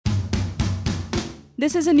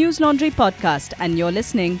This is a News Laundry podcast, and you're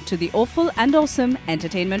listening to the Awful and Awesome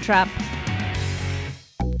Entertainment Wrap.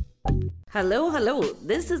 Hello.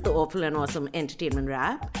 This is the Awful and Awesome Entertainment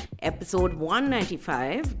Wrap, episode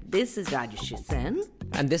 195. This is Rajesh Sen.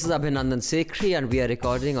 And this is Abhinandan Sekhri, and we are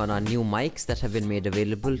recording on our new mics that have been made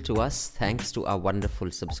available to us thanks to our wonderful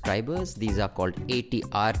subscribers. These are called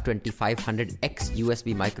ATR 2500X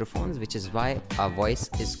USB microphones, which is why our voice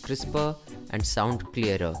is crisper and sound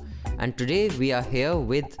clearer. And today we are here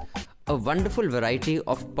with a wonderful variety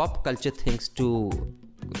of pop culture things to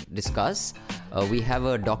discuss. We have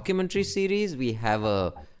a documentary series, we have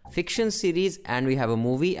a fiction series, and we have a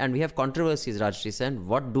movie, and we have controversies, Rajshri Sen.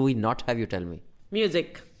 What do we not have, you tell me?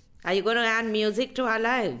 Music. Are you going to add music to our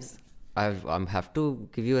lives? I have to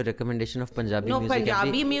give you a recommendation of Punjabi music. No,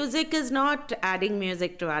 Punjabi music is not adding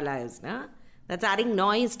music to our lives. No? That's adding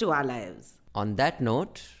noise to our lives. On that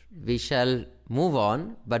note, we shall move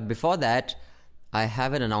on. But before that, I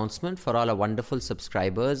have an announcement for all our wonderful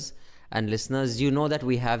subscribers and listeners. You know that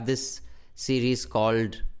we have this series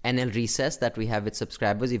called NL Recess that we have with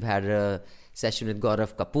subscribers. We've had a session with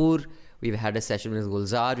Gaurav Kapoor. We've had a session with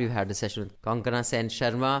Gulzar. We've had a session with Kankana Sen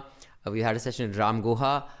Sharma. We had a session with Ram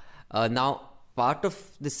Guha. Now, part of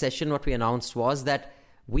this session, what we announced was that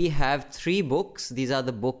we have 3 books. These are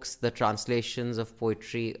the books, the translations of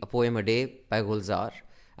poetry, A Poem a Day by Gulzar,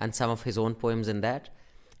 and some of his own poems in that.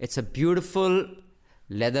 It's a beautiful,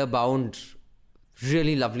 leather-bound,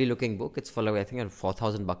 really lovely looking book. It's for, I think,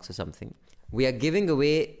 $4,000 or something. We are giving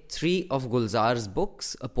away 3 of Gulzar's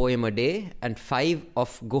books, A Poem a Day, and 5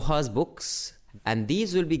 of Guha's books. And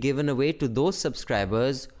these will be given away to those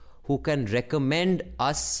subscribers who can recommend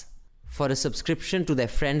us for a subscription to their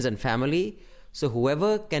friends and family. So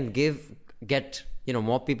whoever can get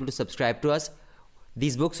more people to subscribe to us,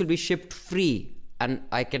 these books will be shipped free. And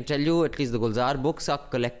I can tell you, at least the Gulzar books are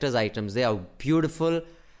collector's items. They are beautiful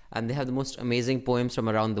and they have the most amazing poems from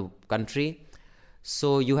around the country.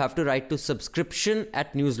 So you have to write to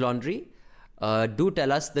subscription@News Laundry. Do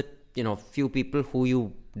tell us the few people who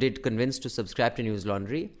you did convince to subscribe to News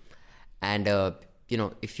Laundry. And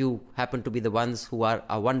if you happen to be the ones who are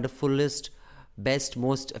our wonderfulest, best,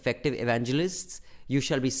 most effective evangelists, you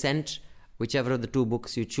shall be sent whichever of the 2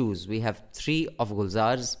 books you choose. We have 3 of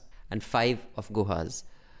Gulzar's and 5 of Guha's.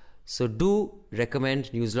 So do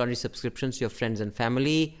recommend News Laundry subscriptions to your friends and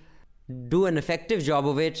family. Do an effective job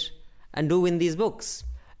of it and do win these books.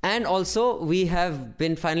 And also, we have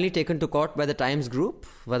been finally taken to court by the Times Group.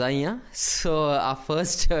 Vadaiyan. So our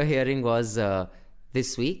first hearing was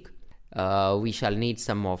this week. We shall need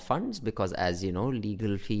some more funds because, as you know,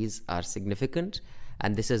 legal fees are significant.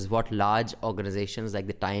 And this is what large organizations like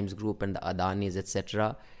the Times Group and the Adanis,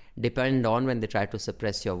 etc. depend on when they try to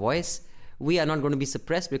suppress your voice. We are not going to be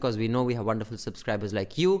suppressed because we know we have wonderful subscribers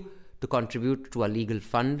like you to contribute to our legal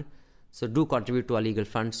fund. So do contribute to our legal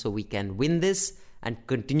fund so we can win this and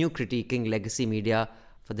continue critiquing legacy media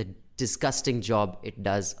for the disgusting job it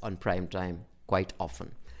does on prime time quite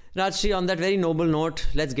often. Rajshri, on that very noble note,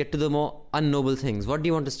 let's get to the more unnoble things. What do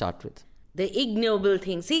you want to start with? The ignoble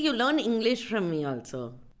thing. See, you learn English from me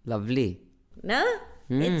also. Lovely. No?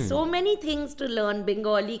 It's so many things to learn.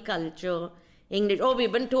 Bengali culture, English. Oh,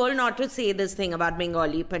 we've been told not to say this thing about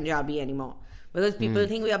Bengali, Punjabi anymore. Because people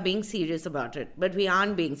think we are being serious about it. But we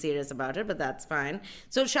aren't being serious about it, but that's fine.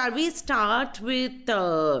 So shall we start with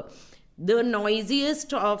the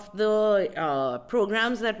noisiest of the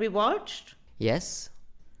programs that we watched? Yes.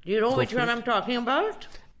 Do you know which one I'm talking about?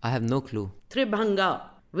 I have no clue. Tribhanga,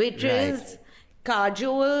 which is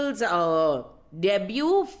Kajol's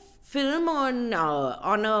debut film on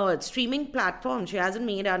a streaming platform. She hasn't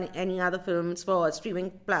made any other films for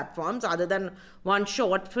streaming platforms other than one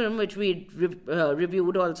short film which we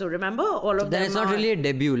reviewed also. Remember? All of them. Then it's not really a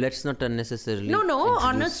debut. Let's not unnecessarily No, introduce.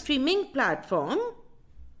 on a streaming platform.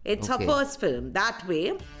 It's her first film. That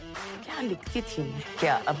way. क्या लिखती थी मैं?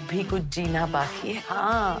 क्या अब भी कुछ जीना बाकी है?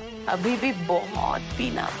 हाँ, अभी भी बहुत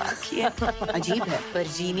पीना बाकी है. अजीब है, पर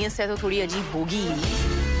जीनियस है तो थोड़ी अजीब होगी.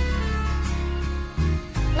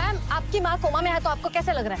 मैम, आपकी माँ कोमा में है तो आपको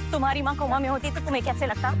कैसे लग रहा है? तुम्हारी माँ कोमा में होती तो तुम्हें कैसे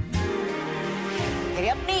लगता? मेरे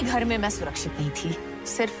अपने ही घर में मैं सुरक्षित नहीं थी,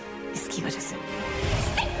 सिर्फ इसकी वजह से.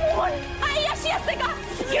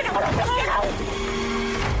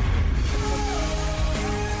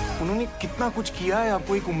 उन्होंने कितना कुछ किया है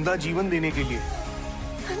आपको एक उम्दा जीवन देने के लिए.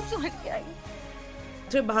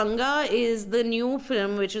 Tribhanga is the new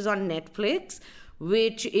film which is on Netflix,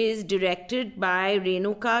 which is directed by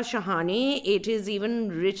Renuka Shahane. It is even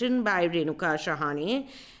written by Renuka Shahane.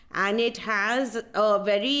 And it has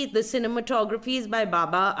the cinematography is by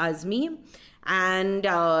Baba Azmi. And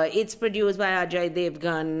it's produced by Ajay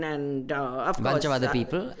Devgan and of course bunch of other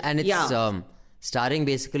people, and it's starring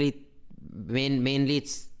basically mainly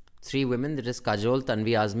it's 3 women. There is Kajol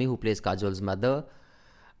Tanvi Azmi, who plays Kajol's mother,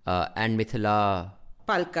 and Mithila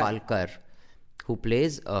Palkar, who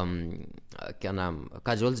plays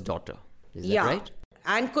Kajol's daughter. Is that right?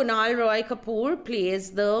 And Kunal Roy Kapoor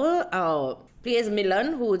plays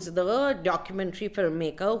Milan, who's the documentary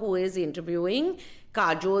filmmaker who is interviewing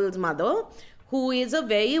Kajol's mother, who is a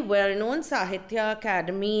very well-known Sahitya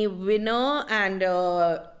Academy winner and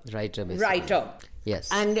writer. Yes.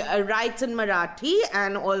 And writes in Marathi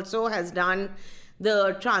and also has done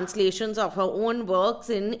the translations of her own works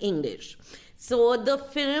in English. So the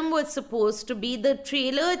film was supposed to be, the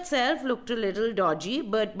trailer itself looked a little dodgy,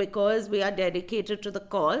 but because we are dedicated to the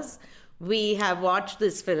cause, we have watched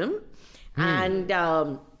this film. And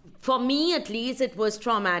for me at least, it was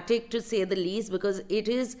traumatic to say the least, because it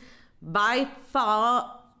is by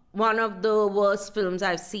far one of the worst films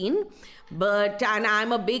I've seen. And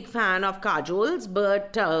I'm a big fan of Kajol's,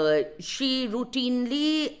 but she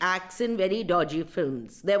routinely acts in very dodgy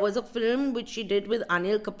films. There was a film which she did with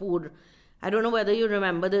Anil Kapoor. I don't know whether you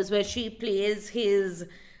remember this, where she plays his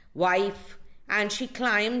wife and she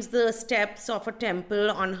climbs the steps of a temple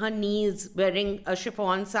on her knees wearing a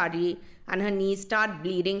chiffon sari, and her knees start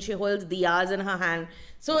bleeding. She holds diyas in her hand.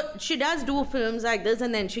 So she does do films like this,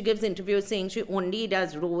 and then she gives interviews saying she only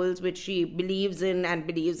does roles which she believes in and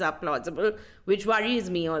believes are plausible, which worries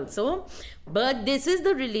me also. But this is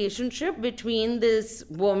the relationship between this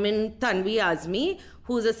woman, Tanvi Azmi,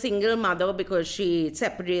 who's a single mother because she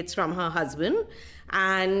separates from her husband.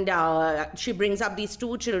 And she brings up these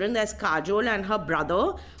 2 children. There's Kajol and her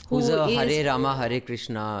brother, who's a Hare Rama, Hare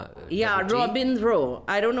Krishna. Robindro.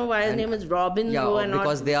 I don't know why his name is Robindro. Yeah,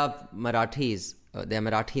 because they are Marathis. They are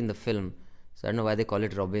Marathi in the film. So I don't know why they call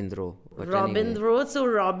it Robindro. Robindro. So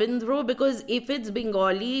Robindro, because if it's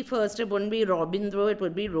Bengali, first it wouldn't be Robindro, it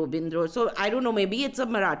would be Robindro. So I don't know, maybe it's a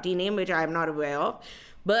Marathi name, which I'm not aware of.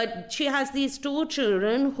 But she has these 2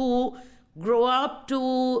 children who grow up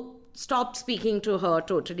to stop speaking to her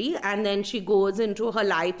totally, and then she goes into her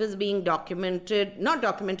life is being not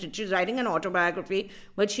documented, she's writing an autobiography,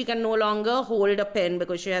 but she can no longer hold a pen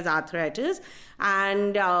because she has arthritis.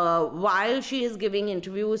 And while she is giving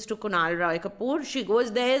interviews to Kunal Roy Kapoor, she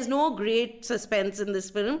goes, there is no great suspense in this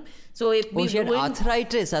film. So if she had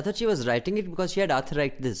arthritis. I thought she was writing it because she had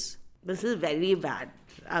arthritis. This is very bad.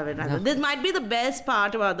 This might be the best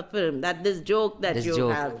part about the film, that this joke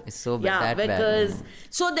have. Is so bad. Bad.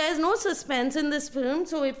 So there's no suspense in this film.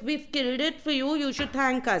 So if we've killed it for you, you should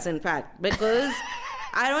thank us, in fact, because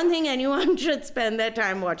I don't think anyone should spend their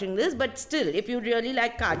time watching this. But still, if you really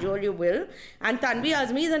like Kajol, you will. And Tanvi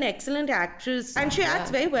Azmi is an excellent actress, and she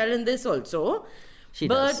acts very well in this also. She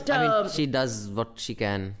does. I mean, she does what she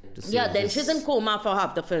can to save then she's in coma for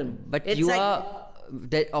half the film. But it's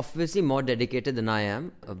obviously more dedicated than I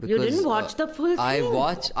am. Because you didn't watch the full thing?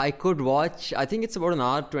 I could watch, I think it's about an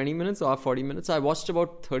hour, 20 minutes or 40 minutes. I watched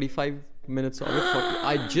about 35 minutes of it.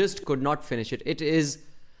 I just could not finish it. It is,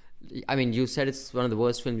 I mean, you said it's one of the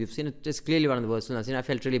worst films you've seen. It is clearly one of the worst films I've seen. I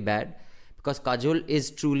felt really bad because Kajol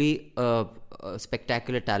is truly a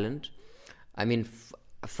spectacular talent. I mean,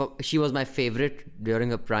 she was my favorite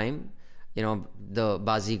during her prime. You know, the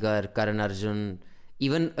Bazigar, Karan Arjun,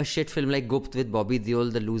 even a shit film like Gupt with Bobby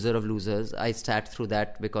Deol, the loser of losers. I sat through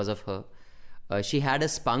that because of her. She had a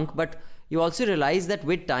spunk, but you also realize that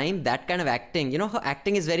with time, that kind of acting, her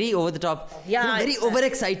acting is very over the top. Yeah, very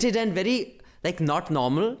overexcited and very not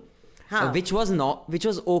normal. Which was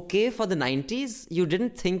okay for the 90s. You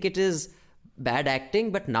didn't think it is bad acting,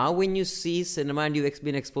 but now when you see cinema and you've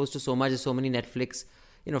been exposed to so many Netflix,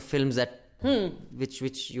 films that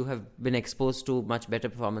which you have been exposed to much better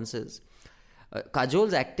performances.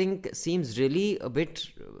 Kajol's acting seems really a bit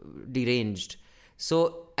deranged.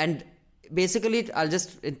 So, and basically,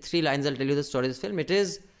 in 3 lines, I'll tell you the story of this film. It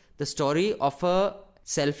is the story of a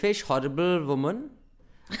selfish, horrible woman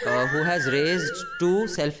who has raised 2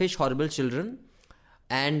 selfish, horrible children.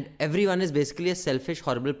 And everyone is basically a selfish,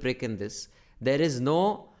 horrible prick in this. There is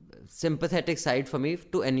no sympathetic side for me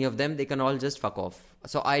to any of them. They can all just fuck off.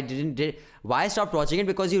 So why I stopped watching it?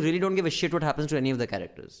 Because you really don't give a shit what happens to any of the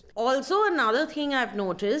characters. Also, another thing I've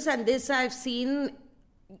noticed, and this I've seen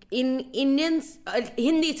in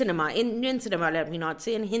Hindi cinema, let me not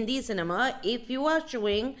say, in Hindi cinema, if you are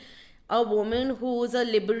showing a woman who's a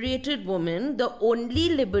liberated woman, the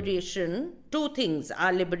only liberation, two things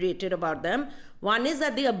are liberated about them. One is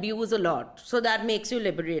that they abuse a lot. So that makes you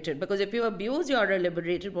liberated. Because if you abuse, you're a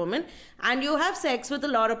liberated woman. And you have sex with a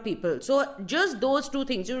lot of people. So just those two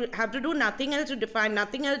things. You have to do nothing else to define.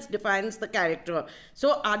 Nothing else defines the character.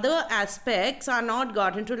 So other aspects are not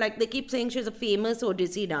got into, like they keep saying she's a famous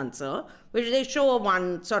Odissi dancer, which they show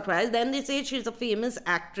once or twice. Then they say she's a famous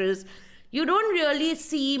actress. You don't really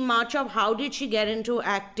see much of how did she get into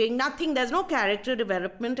acting. Nothing. There's no character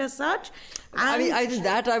development as such. And I think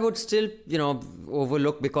that I would still,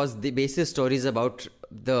 overlook, because the basic story is about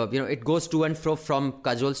it goes to and fro from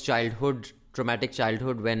Kajol's childhood, traumatic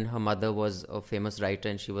childhood when her mother was a famous writer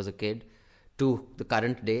and she was a kid, to the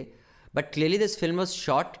current day. But clearly this film was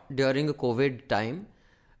shot during a COVID time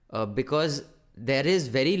because there is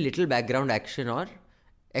very little background action or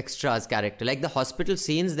extras character. Like the hospital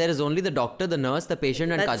scenes, there is only the doctor, the nurse, the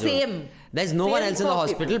patient and that's Kajol. Same. There's no one else in the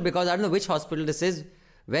hospital people. Because I don't know which hospital this is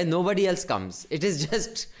where nobody else comes. It is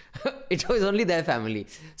just, it was only their family.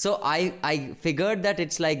 So I figured that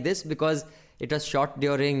it's like this because it was shot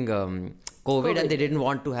during COVID and they didn't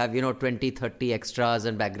want to have, 20, 30 extras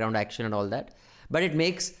and background action and all that. But it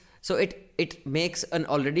makes an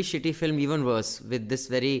already shitty film even worse with this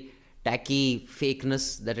very tacky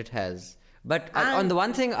fakeness that it has. But on the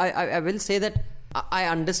one thing, I will say that I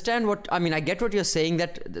understand I get what you're saying,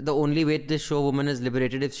 that the only way to show a woman is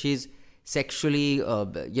liberated if she's sexually,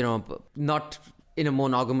 not in a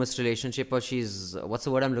monogamous relationship, or she's, what's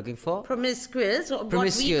the word I'm looking for? Promiscuous. What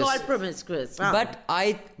we call promiscuous. But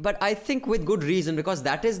I think with good reason, because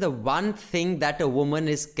that is the one thing that a woman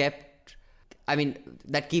is kept,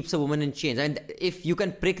 that keeps a woman in chains. If you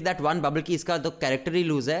can prick that one bubble ki iska to character hi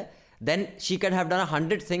lose hai, then she can have done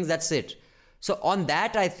 100 things, that's it. So on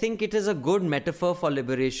that, I think it is a good metaphor for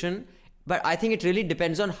liberation. But I think it really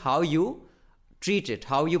depends on how you treat it,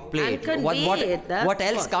 how you play and it, what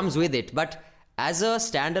else comes with it. But as a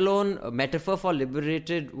standalone metaphor for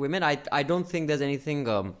liberated women, I don't think there's anything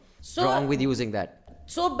wrong with using that.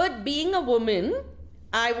 So, but being a woman,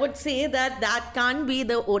 I would say that can't be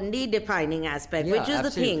the only defining aspect, which is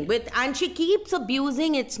absolutely. the thing. And she keeps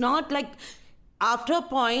abusing. It's not like... After a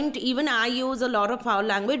point, even I use a lot of foul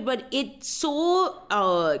language, but it's so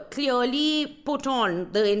clearly put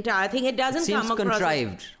on, the entire thing. It doesn't Seems come across...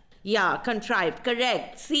 contrived. Yeah, contrived.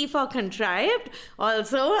 Correct. C for contrived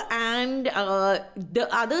also. And the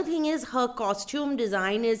other thing is her costume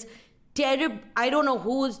design is terrible. I don't know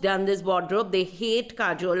who's done this wardrobe. They hate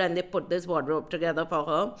Kajol and they put this wardrobe together for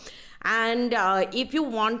her. And if you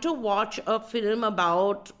want to watch a film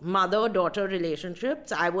about mother-daughter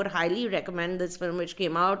relationships, I would highly recommend this film, which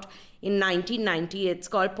came out in 1990. It's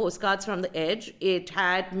called Postcards from the Edge. It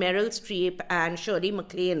had Meryl Streep and Shirley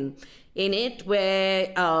MacLaine in it, where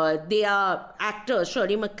they are actors.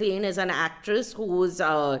 Shirley MacLaine is an actress who's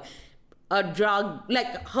a drug,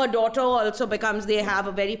 like her daughter also becomes, they have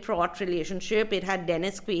a very fraught relationship. It had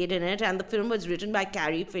Dennis Quaid in it, and the film was written by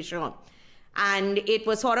Carrie Fisher. And it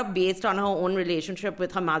was sort of based on her own relationship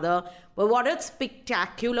with her mother. But what a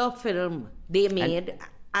spectacular film they made.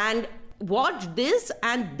 And watch this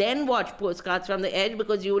and then watch Postcards from the Edge,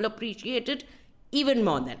 because you will appreciate it even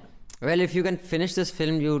more then. Well, if you can finish this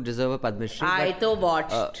film, you deserve a Padma Shri. I too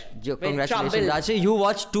watched. Congratulations, Rashi. You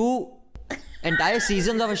watched 2 entire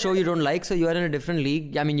seasons of a show you don't like, so you are in a different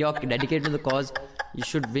league. You're dedicated to the cause. You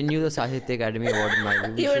should win you the Sahitya Academy Award in my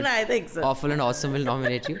view. Even I think so. Awful and Awesome will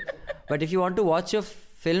nominate you. But if you want to watch a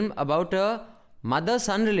film about a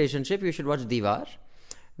mother-son relationship, you should watch Diwar,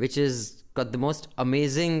 which is got the most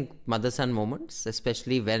amazing mother-son moments,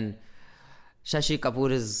 especially when Shashi Kapoor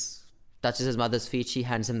touches his mother's feet, she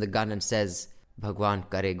hands him the gun and says, Bhagwan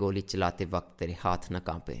kare goli chalate waqt tere haath na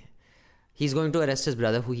kaampe. He's going to arrest his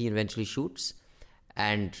brother, who he eventually shoots.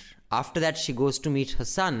 And after that, she goes to meet her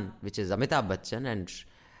son, which is Amitabh Bachchan. And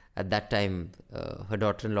at that time, her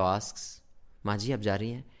daughter-in-law asks, Maa ji, ab ja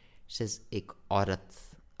rahi hain? She says, ek aurat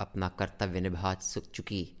apna kartavya nibha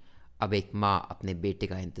chuki, ab ek maa apne bete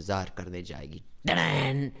ka intezar karne jayegi.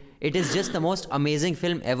 It is just the most amazing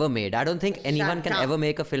film ever made. I don't think anyone can ever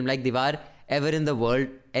make a film like Diwar ever in the world,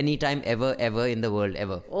 anytime ever in the world,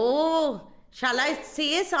 ever. Oh, shall I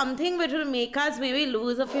say something which will make us maybe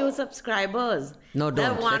lose a few subscribers? No,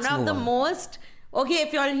 don't. They're one of the most... Okay,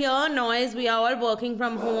 if you all hear noise, we are all working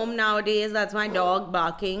from home nowadays. That's my dog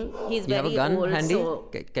barking. He's very old. You have a gun handy?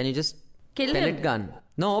 So Can you just... kill pellet him. gun?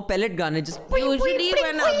 No, pellet gun. Just Usually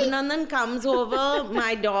when Abhinandan comes over,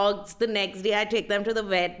 my dogs, the next day I take them to the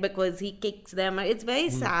vet because he kicks them. It's very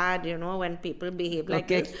sad, when people behave like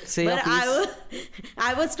this. Say but your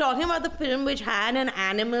I was talking about the film which had an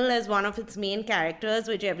animal as one of its main characters,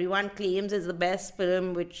 which everyone claims is the best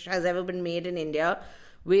film which has ever been made in India,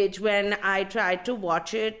 which when I tried to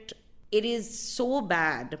watch it, it is so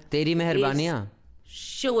bad. Teri Meherbaniyan?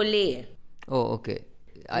 Sholay. Oh, okay.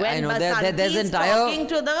 When I know Basanti there's is entire talking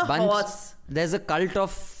to the bunch, horse. There's a cult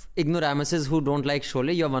of ignoramuses who don't like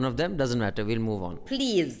Sholay. You're one of them. Doesn't matter. We'll move on.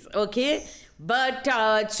 Please, okay? But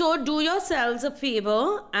so do yourselves a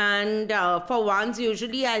favor, and for once,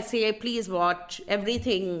 usually I say please watch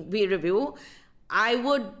everything we review. I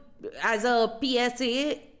would, as a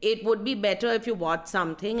PSA, it would be better if you watch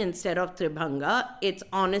something instead of Tribhanga. It's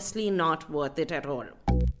honestly not worth it at all.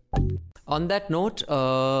 On that note,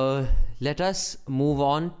 let us move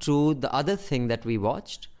on to the other thing that we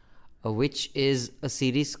watched, which is a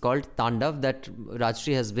series called Tandav that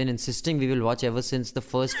Rajshri has been insisting we will watch ever since the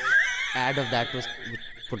first ad of that was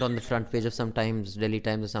put on the front page of some Times, Delhi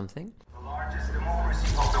Times or something. The largest democracy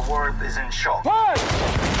of the world is in shock.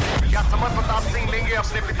 क्या summer Pratap Singh लेंगे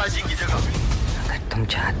अपने पिताजी की जगह? अगर तुम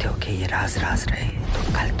चाहते हो कि ये राज रहे तो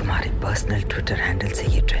कल तुम्हारे पर्सनल ट्विटर हैंडल से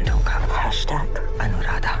ये ट्रेंड होगा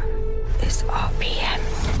 #अनुराधा is our PM.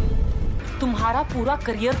 तुम्हारा पूरा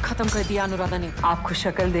करियर खत्म कर दिया अनुराधा ने। आपको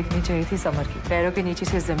शक्ल देखनी चाहिए थी समर की। पैरों के नीचे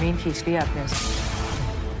से जमीन खींच ली आपने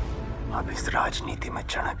उसकी। अब इस राजनीति में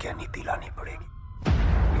चाणक्य नीति लानी पड़ेगी.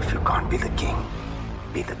 If you can't be the king,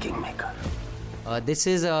 be the kingmaker. This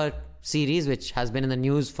is a series which has been in the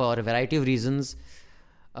news for a variety of reasons.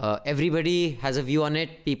 Everybody has a view on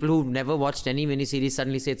it. People who've never watched any miniseries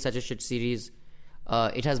suddenly say it's such a shit series.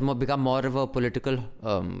 It has become more of a political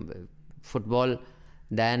football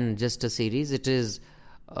than just a series. It is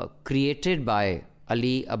created by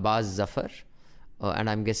Ali Abbas Zafar, and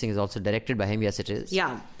I'm guessing is also directed by him. Yes, it is.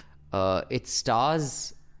 Yeah. It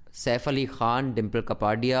stars Saif Ali Khan, Dimple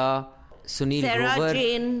Kapadia, Sunil Sarah Grover.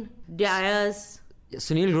 Jane Dias.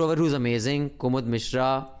 Sunil Grover, who's amazing, Kumud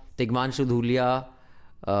Mishra, Tigmanshu Dhulia,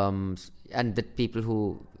 and the people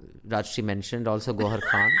who Rajshri mentioned, also Gohar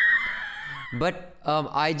Khan. But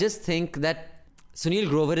I just think that Sunil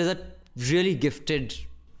Grover is a really gifted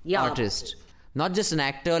artist. Not just an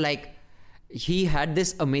actor, like he had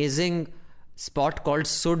this amazing spot called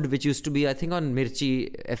Sud, which used to be, I think, on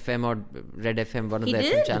Mirchi FM or Red FM, one of the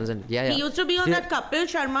FM channels. And He used to be on that Kapil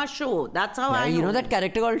Sharma show. That's how I know. You know that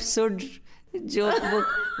character called Sud? Joke book,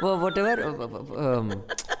 whatever.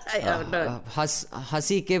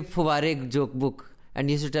 Hasi ke Fuvare joke book. And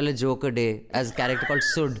he used to tell a joke a day as a character called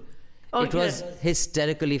Sud. Okay. It was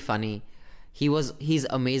hysterically funny. He's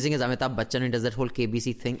amazing as Amitabh Bachchan. He does that whole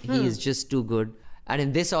KBC thing. He is just too good. And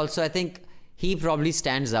in this also, I think he probably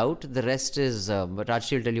stands out. The rest is... but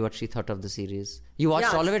Rajshri will tell you what she thought of the series. You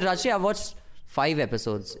watched all of it, Rajshri? I've watched 5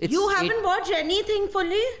 episodes. You haven't watched anything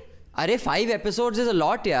fully? Arey, 5 episodes is a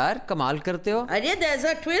lot, yaar. Kamal karte ho. Arey, there's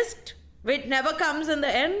a twist which never comes in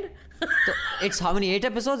the end. So it's how many? 8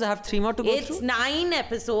 episodes? I have 3 more to go through? It's 9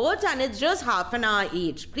 episodes and it's just half an hour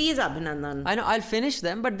each. Please, Abhinandan. I know, I'll finish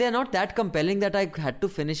them, but they're not that compelling that I had to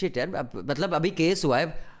finish it, yaar. मतलब अभी case हुआ है.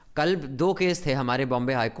 कल 2 case थे हमारे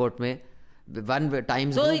Bombay high court में. One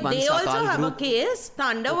Times so Group, one they also Sakal have Group. a case.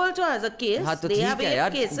 Tandav also has a case. हाँ तो ठीक है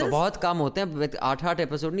यार. बहुत काम होते हैं. 8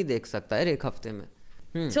 एपिसोड नहीं देख सकता यार एक हफ्ते में.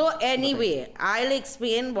 So anyway, I'll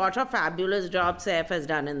explain what a fabulous job Saif has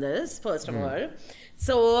done in this, first of all.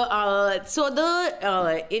 So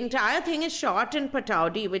the entire thing is shot in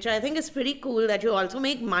Pataudi, which I think is pretty cool that you also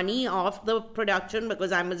make money off the production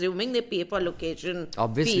because I'm assuming they pay for location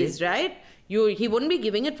fees, right? He wouldn't be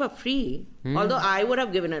giving it for free, although I would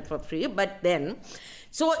have given it for free, but then...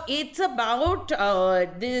 So it's about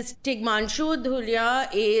this Tigmanshu Dhulia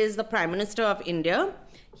is the Prime Minister of India.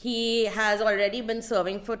 He has already been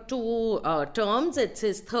serving for 2 terms. It's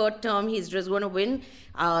his 3rd term. He's just going to win.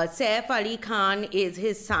 Saif Ali Khan is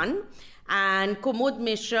his son. And Kumud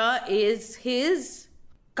Mishra is his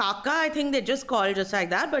kaka. I think they just call just like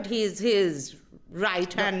that. But he's his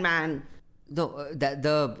right-hand man. No,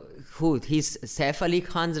 he's Saif Ali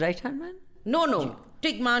Khan's right-hand man? No.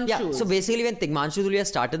 Tigmanshu. Yeah, so basically when Tigmanshu Dhulia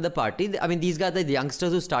started the party, I mean, these guys are the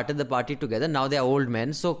youngsters who started the party together. Now they're old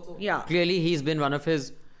men. So clearly he's been one of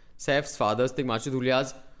his... Saif's fathers, Tigmanshu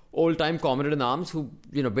Dhulia's old-time comrade in arms who,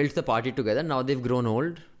 built the party together. Now they've grown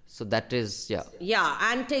old. So that is, Yeah,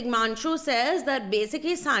 and Tigmanshu says that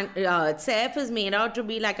basically Saif is made out to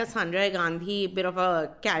be like a Sanjay Gandhi bit of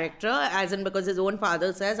a character, as in because his own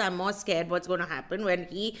father says, I'm more scared what's going to happen when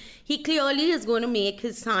he clearly is going to make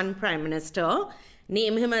his son Prime Minister.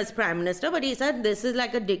 name him as Prime Minister, but he said this is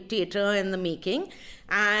like a dictator in the making.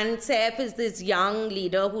 And Saif is this young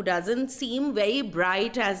leader who doesn't seem very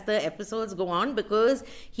bright as the episodes go on, because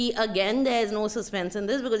there's no suspense in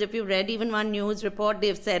this, because if you've read even one news report,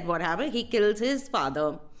 they've said what happened. He kills his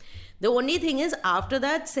father. The only thing is, after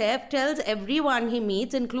that, Saif tells everyone he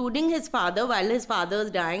meets, including his father, while his father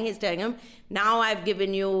is dying, he's telling him, now I've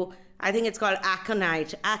given you, I think it's called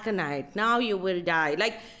aconite, now you will die.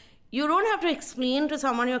 Like, you don't have to explain to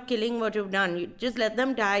someone you're killing what you've done. You just let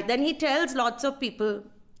them die. Then he tells lots of people.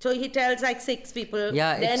 So he tells like 6 people.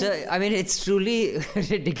 Yeah, it's truly a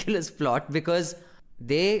ridiculous plot, because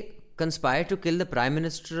they conspire to kill the Prime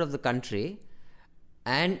Minister of the country,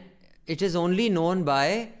 and it is only known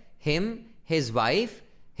by him, his wife,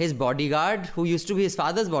 his bodyguard, who used to be his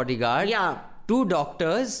father's bodyguard, 2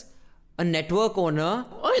 doctors, a network owner,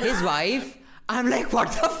 his wife. I'm like, what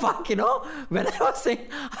the fuck, When I was saying,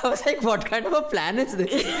 I was like, what kind of a plan is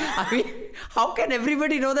this? I mean, how can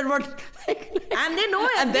everybody know that and they know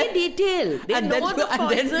every detail. They know the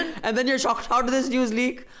poison. And then you're shocked, how did this news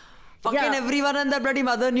leak? Fucking everyone and their bloody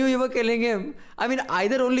mother knew you were killing him. I mean,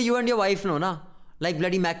 either only you and your wife know, na? Like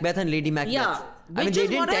bloody Macbeth and Lady Macbeth. Yeah. I mean, they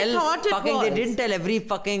didn't tell every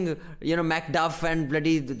fucking, Macduff and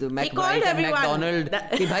bloody McWhite and McDonald.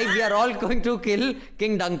 Ki bhai, we are all going to kill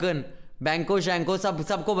King Duncan. Banco, Shanko,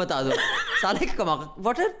 sabko bata do.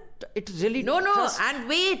 What it really... No, and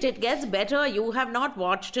wait, it gets better. You have not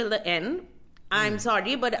watched till the end. I'm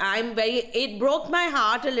sorry, but it broke my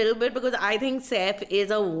heart a little bit, because I think Saif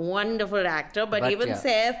is a wonderful actor, but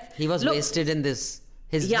Saif... He was wasted in this.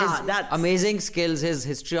 His amazing skills, his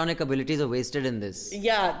histrionic abilities are wasted in this.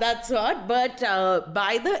 Yeah, that's what. But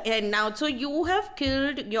by the end now, so you have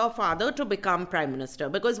killed your father to become Prime Minister,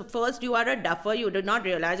 because first you are a duffer, you did not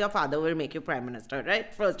realize your father will make you Prime Minister,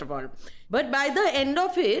 right? First of all. But by the end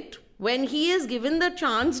of it, when he is given the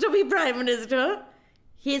chance to be Prime Minister,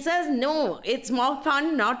 he says, no, it's more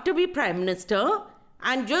fun not to be Prime Minister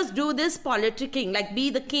and just do this politicking, like be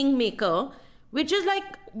the kingmaker, which is like,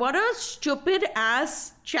 what a stupid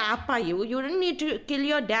ass chap are you? You didn't need to kill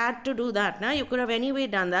your dad to do that. Nah? You could have anyway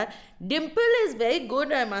done that. Dimple is very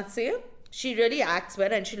good, I must say. She really acts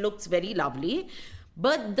well and she looks very lovely.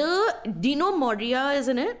 But the Dino Moria is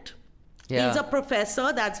in it. Yeah. He's a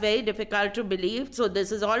professor. That's very difficult to believe. So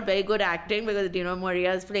this is all very good acting, because Dino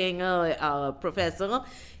Moria is playing a professor.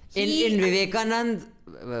 In Vivekanand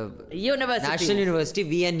University. National University,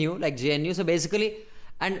 VNU, like JNU. So basically,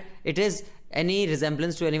 and it is... any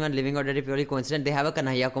resemblance to anyone living or dead is purely coincident. They have a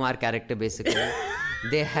Kanhaiya Kumar character, basically.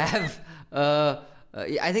 They have...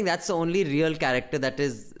 I think that's the only real character that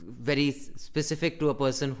is very specific to a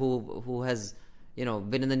person who has,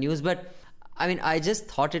 been in the news. But, I mean, I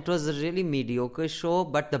just thought it was a really mediocre show,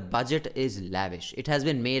 but the budget is lavish. It has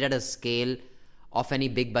been made at a scale of any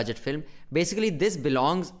big budget film. Basically, this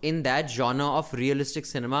belongs in that genre of realistic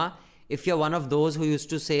cinema. If you're one of those who used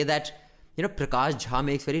to say that, Prakash Jha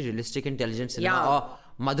makes very realistic, intelligent cinema, or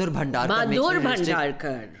Madhur Bhandarkar makes very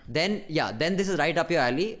realistic. Then this is right up your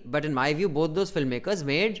alley. But in my view, both those filmmakers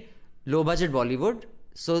made low-budget Bollywood.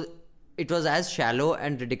 So it was as shallow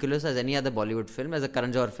and ridiculous as any other Bollywood film, as a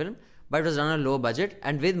Karan Johar film, but it was done on a low budget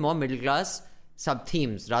and with more middle-class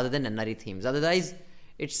sub-themes rather than NRI themes. Otherwise,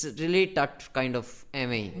 it's really tut kind of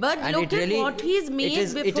MA. But and look at what he's made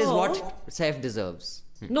before. It is what Saif deserves.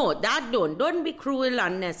 No, don't be cruel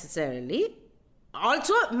unnecessarily.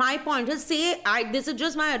 Also, my point is, this is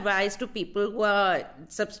just my advice to people who are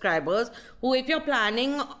subscribers, who if you're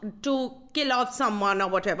planning to kill off someone or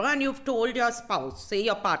whatever, and you've told your spouse, say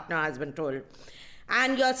your partner has been told,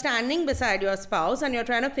 and you're standing beside your spouse and you're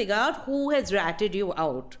trying to figure out who has ratted you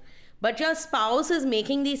out. But your spouse is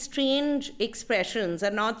making these strange expressions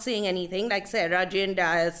and not saying anything, like Sarah Jane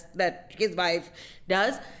Dias, that his wife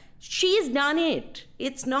does. She's done it.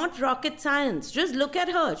 It's not rocket science. Just look at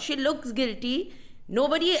her. She looks guilty.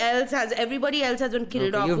 Everybody else has been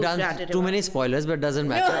killed off. You've done too many spoilers, but it doesn't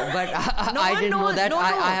matter. No. But I didn't know that.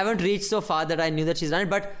 I haven't reached so far that I knew that she's done it.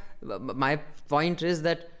 But my point is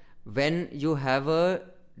that when you have a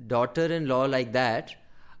daughter-in-law like that,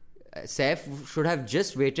 Saif should have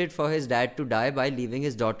just waited for his dad to die by leaving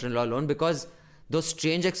his daughter-in-law alone, because those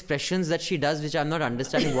strange expressions that she does, which I'm not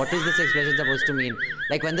understanding, what is this expression supposed to mean?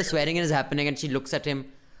 Like when the swearing is happening and she looks at him,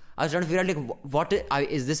 I was trying to figure out, like, what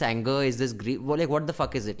is this anger? Is this grief? Like, what the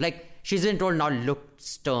fuck is it? Like, she's been told, now look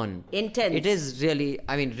stern. Intense. It is really,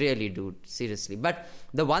 really, dude, seriously. But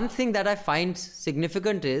the one thing that I find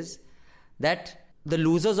significant is that the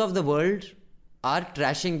losers of the world are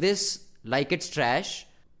trashing this like it's trash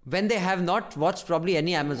when they have not watched probably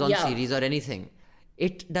any Amazon series or anything.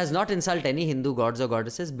 It does not insult any Hindu gods or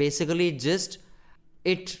goddesses. Basically, just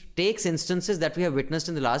it takes instances that we have witnessed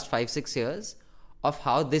in the last 5-6 years of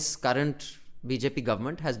how this current BJP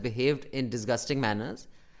government has behaved in disgusting manners,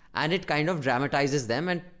 and it kind of dramatizes them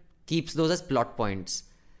and keeps those as plot points.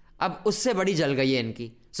 अब उससे बड़ी जल गई है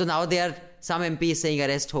इनकी. So now some MP is saying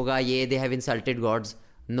arrest hoga, they have insulted gods.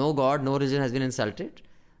 No god, no religion has been insulted.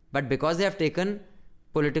 But because they have taken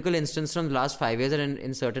political instance from the last 5 years and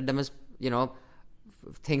inserted them as,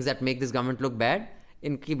 things that make this government look bad,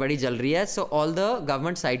 inki badi jal rahi hai. So all the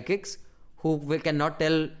government sidekicks who cannot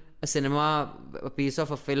tell a piece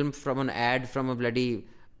of a film from an ad from a bloody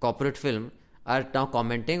corporate film are now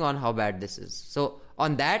commenting on how bad this is. So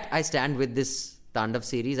on that, I stand with this Tandav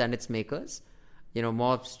series and its makers.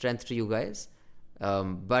 More strength to you guys.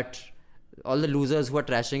 But all the losers who are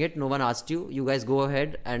trashing it, no one asked you. You guys go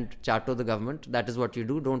ahead and charter the government. That is what you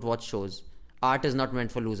do. Don't watch shows. Art is not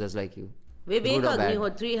meant for losers like you. Vivek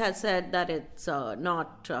Agnihotri has said that it's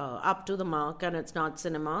not up to the mark and it's not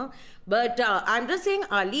cinema. But I'm just saying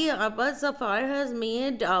Ali Abbas Zafar has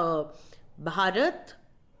made Bharat,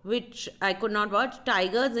 which I could not watch,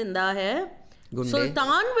 Tiger Zinda Hai,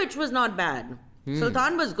 Sultan, which was not bad.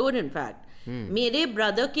 Sultan was good, in fact. Mere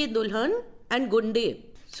Brother Ki Dulhan and Gunde.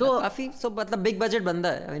 So big budget banda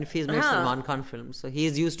hai. I mean, if he's made Salman Khan films, so he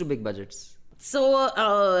is used to big budgets. So,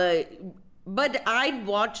 but I'd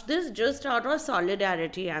watch this just out of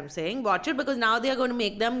solidarity, I'm saying. Watch it because now they're going to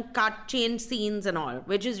make them change scenes and all,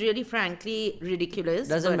 which is really, frankly, ridiculous.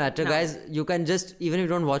 Doesn't matter, guys. You can just, even if you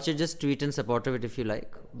don't watch it, just tweet in support of it if you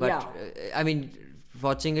like. But, I mean,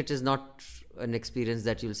 watching it is not an experience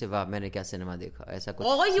that you'll say, wow, maine kya cinema dekha. Aisa kuch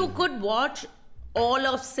or you could watch all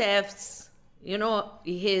of Saif's,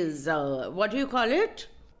 his, what do you call it?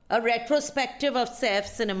 A retrospective of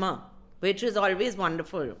Saif's cinema, which is always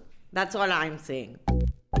wonderful. That's all I'm saying.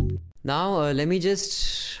 Now, let me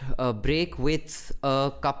just break with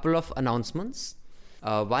a couple of announcements.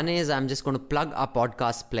 One is I'm just going to plug our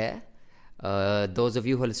podcast player. Those of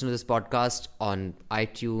you who listen to this podcast on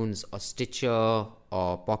iTunes or Stitcher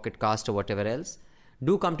or Pocket Cast or whatever else,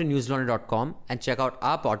 do come to newslaundry.com and check out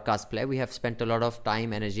our podcast player. We have spent a lot of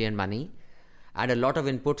time, energy and money and a lot of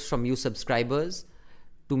input from you subscribers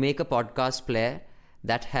to make a podcast player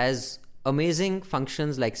that has amazing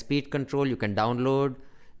functions like speed control. You can download,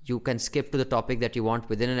 you can skip to the topic that you want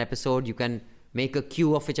within an episode. You can make a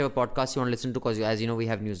queue of whichever podcast you want to listen to because as you know, we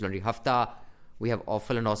have News Laundry Hafta, we have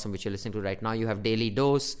Awful and Awesome, which you're listening to right now. You have Daily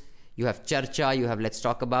Dose, you have Charcha, you have Let's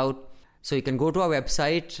Talk About. So you can go to our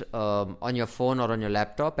website on your phone or on your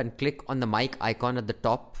laptop and click on the mic icon at the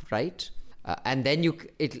top right. And then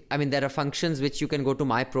there are functions which you can go to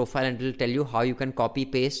my profile and it will tell you how you can copy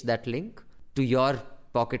paste that link to your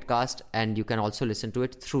Pocket Cast and you can also listen to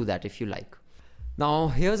it through that if you like. Now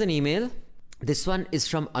here's an email. This one is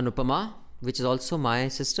from Anupama, which is also my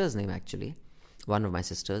sister's name actually. One of my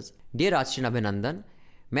sisters. Dear Achin Abhinandan,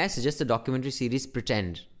 may I suggest the documentary series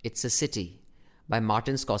Pretend, It's a City by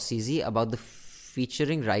Martin Scorsese about the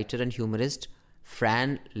featuring writer and humorist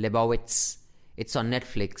Fran Lebowitz. It's on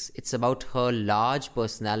Netflix. It's about her large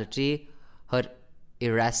personality, her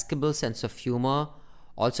irascible sense of humor,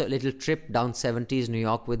 also a little trip down 70s New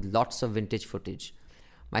York with lots of vintage footage.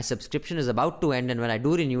 My subscription is about to end and when I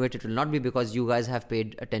do renew it, it will not be because you guys have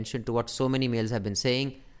paid attention to what so many mails have been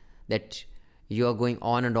saying, that you are going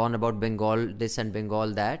on and on about Bengal this and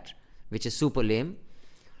Bengal that, which is super lame.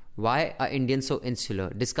 Why are Indians so insular?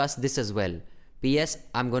 Discuss this as well. P.S.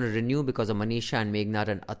 I'm going to renew because of Manisha and Meghnad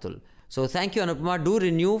and Atul. So thank you, Anupama. Do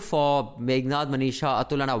renew for Meghnad, Manisha,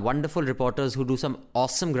 Atul and our wonderful reporters who do some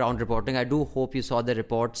awesome ground reporting. I do hope you saw the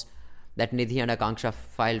reports that Nidhi and Akanksha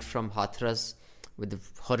filed from Hathras with the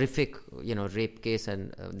horrific, rape case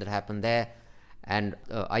and that happened there. And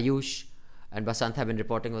Ayush and Basant have been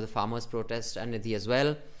reporting of the farmers' protest and Nidhi as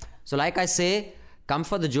well. So like I say, come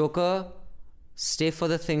for the joker, stay for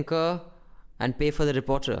the thinker and pay for the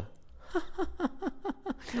reporter.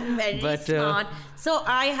 Very smart. So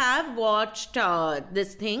I have watched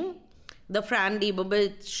this thing, the Fran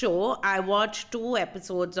Lebowitz show. I watched 2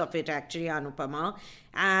 episodes of it actually, Anupama.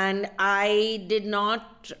 And I did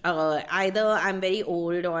not, either I'm very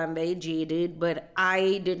old or I'm very jaded, but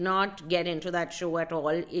I did not get into that show at all.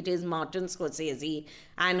 It is Martin Scorsese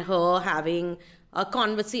and her having a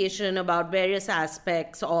conversation about various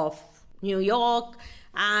aspects of New York.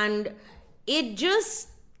 And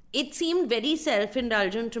it seemed very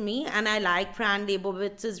self-indulgent to me, and I like Fran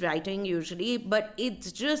Lebowitz's writing usually, but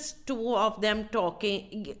it's just 2 of them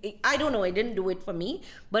talking. I don't know, it didn't do it for me,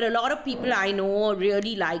 but a lot of people I know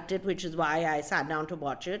really liked it, which is why I sat down to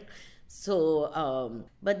watch it. So,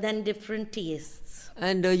 but then different tastes.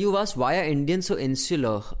 And you asked, why are Indians so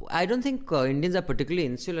insular? I don't think Indians are particularly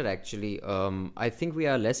insular, actually. I think we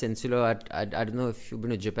are less insular. I don't know if you've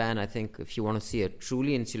been to Japan. I think if you want to see a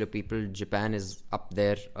truly insular people, Japan is up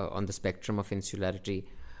there on the spectrum of insularity.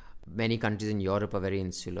 Many countries in Europe are very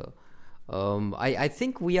insular. I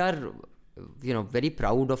think we are, very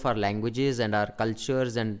proud of our languages and our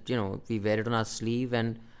cultures, and, we wear it on our sleeve.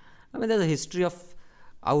 And I mean, there's a history of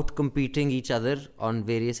out-competing each other on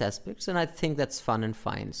various aspects, and I think that's fun and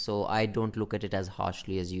fine. So I don't look at it as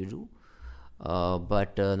harshly as you do.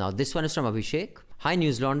 But now this one is from Abhishek. Hi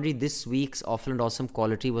News Laundry, this week's Awful and Awesome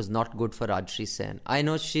quality was not good for Rajshri Sen. I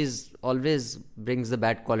know she's always brings the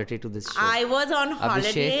bad quality to this show. I was on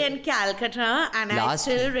holiday in Calcutta and I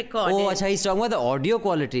still recorded. Oh, अच्छा, he's talking about the audio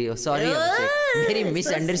quality. Oh, sorry Abhishek. मेरी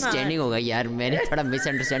misunderstanding हो गई यार. मैंने थोड़ा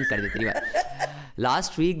misunderstand कर दी तेरी बात.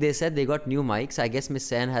 Last week they said they got new mics. I guess Miss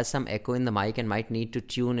Sen has some echo in the mic and might need to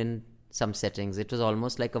tune in some settings. It was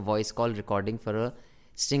almost like a voice call recording for a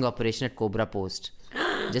sting operation at Cobra Post.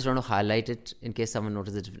 Just want to highlight it in case someone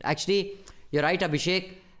notices the difference. Actually, you're right,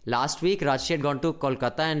 Abhishek. Last week, Rajshri had gone to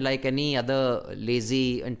Kolkata and like any other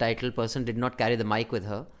lazy, entitled person did not carry the mic with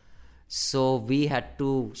her. So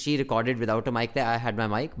she recorded without a mic there. I had my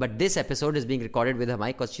mic. But this episode is being recorded with her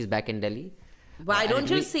mic because she's back in Delhi. Why don't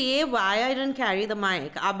you say why I didn't carry the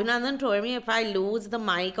mic? Abhinandan told me if I lose the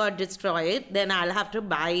mic or destroy it, then I'll have to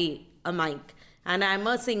buy a mic. And I'm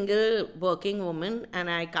a single working woman and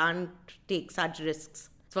I can't take such risks.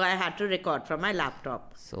 So I had to record from my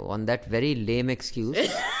laptop. So on that very lame excuse,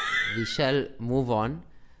 we shall move on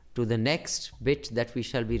to the next bit that we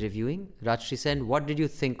shall be reviewing. Rajshri Sen, what did you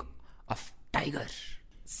think of Tiger?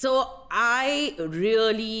 So I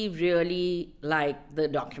really, really like the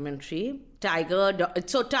documentary. Tiger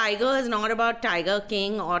is not about Tiger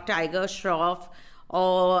King or Tiger Shroff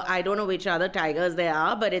or I don't know which other tigers there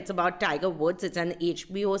are, but it's about Tiger Woods. It's an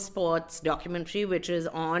HBO Sports documentary which is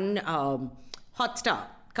on Hotstar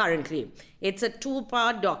currently. It's a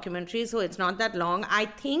 2-part documentary, so it's not that long. I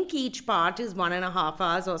think each part is 1.5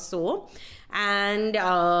 hours or so. And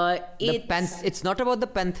it's not about the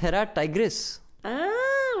Panthera tigris.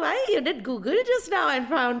 Why? You did Google just now and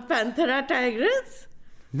found Panthera tigris?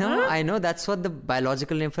 No, I know that's what the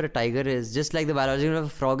biological name for a tiger is. Just like the biological name of a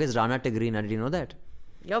frog is Rana tigrina. Did you know that?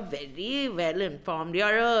 You're very well informed.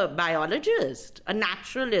 You're a biologist, a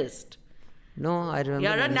naturalist. No, I remember.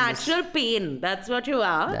 You're a natural pain. That's what you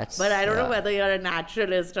are. But I don't know whether you're a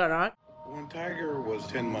naturalist or not. When Tiger was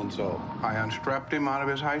 10 months old, I unstrapped him out of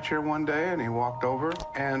his high chair one day and he walked over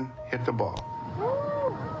and hit the ball.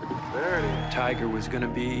 There it is. Tiger was going to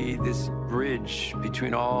be this bridge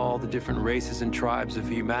between all the different races and tribes of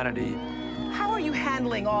humanity. How are you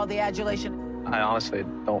handling all the adulation? I honestly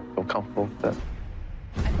don't feel comfortable with that.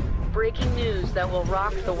 Breaking news that will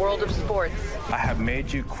rock the world of sports. I have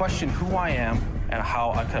made you question who I am and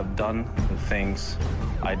how I could have done the things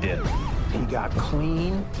I did. He got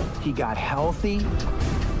clean, he got healthy,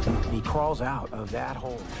 and he crawls out of that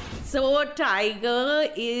hole. So Tiger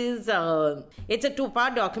is, it's a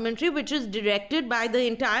 2-part documentary which is directed by the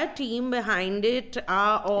entire team behind it.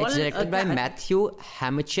 It's directed by Matthew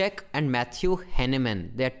Hamachek and Matthew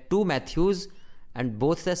Henneman. There are 2 Matthews and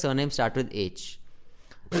both their surnames start with H.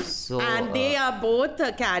 So, and they are both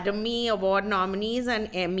Academy Award nominees and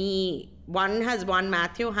Emmy. One has won,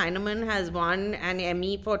 Matthew Heineman has won an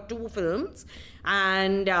Emmy for 2 films.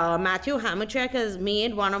 And Matthew Hamachek has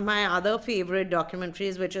made one of my other favorite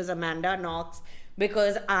documentaries, which is Amanda Knox,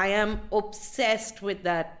 because I am obsessed with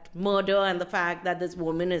that murder and the fact that this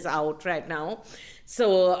woman is out right now.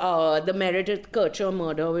 So the Meredith Kercher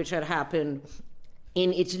murder, which had happened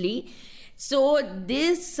in Italy. So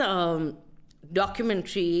this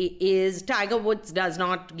documentary is, Tiger Woods does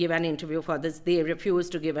not give an interview for this. They refuse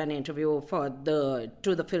to give an interview to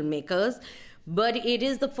the filmmakers. But it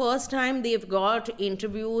is the first time they've got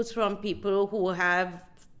interviews from people who have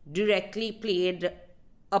directly played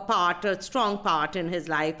a strong part in his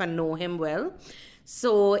life and know him well.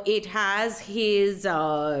 So it has his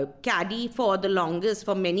caddy for the longest,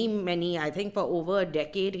 for many, I think for over a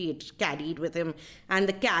decade, he caddied with him. And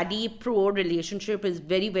the caddy-pro relationship is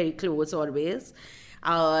very, very close always.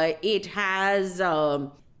 It has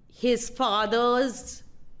his father's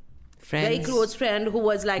very close friend who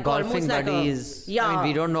was like almost like buddies. I mean,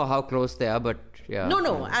 we don't know how close they are, but yeah.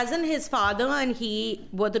 No, as in his father and he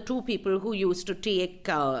were the 2 people who used to take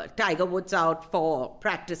Tiger Woods out for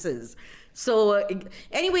practices. So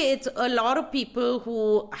anyway, it's a lot of people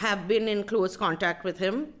who have been in close contact with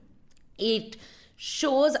him. It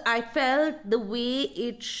shows, I felt the way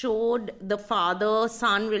it showed the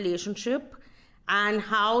father-son relationship and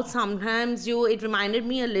how sometimes it reminded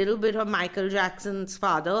me a little bit of Michael Jackson's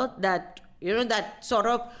father, that, that sort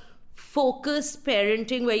of focused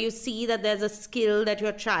parenting where you see that there's a skill that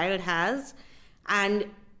your child has and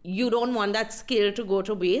you don't want that skill to go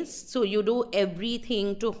to waste. So you do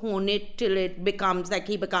everything to hone it till it becomes like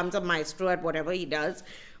he becomes a maestro at whatever he does.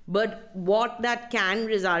 But what that can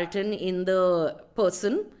result in the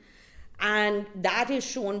person, and that is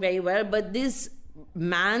shown very well. But this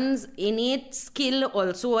man's innate skill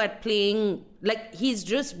also at playing, like he's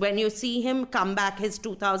just, when you see him come back, his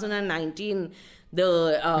 2019,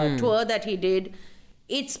 the tour that he did,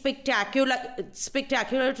 it's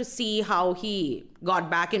spectacular to see how he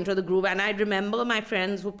got back into the groove. And I remember my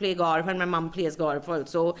friends who play golf, and my mom plays golf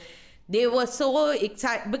also, they were so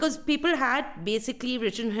excited because people had basically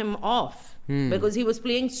written him off because he was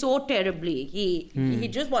playing so terribly. He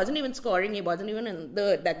just wasn't even scoring. He wasn't even in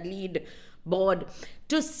that lead board.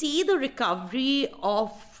 To see the recovery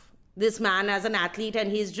of this man as an athlete,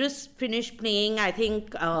 and he's just finished playing, I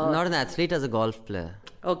think... Not an athlete, as a golf player.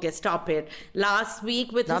 Okay, stop it. Last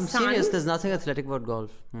week with his son... I'm serious, there's nothing athletic about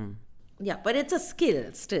golf. Yeah, but it's a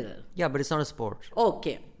skill still. Yeah, but it's not a sport.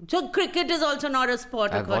 Okay. So cricket is also not a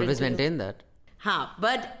sport. I've always maintained that.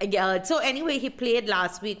 So anyway, he played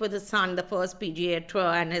last week with his son, the first PGA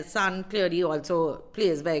Tour, and his son clearly also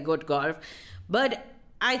plays very good golf. But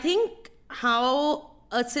I think how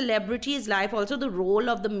a celebrity's life, also the role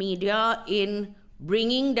of the media in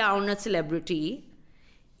bringing down a celebrity,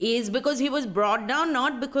 is because he was brought down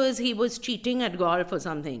not because he was cheating at golf or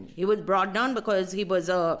something. He was brought down because he was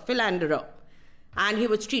a philanderer and he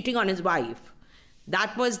was cheating on his wife.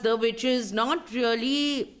 That was which is not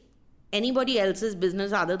really anybody else's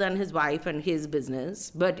business other than his wife and his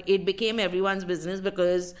business, but it became everyone's business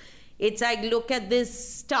because it's like, look at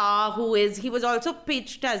this star he was also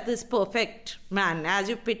pitched as this perfect man. As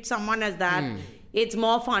you pitch someone as that, it's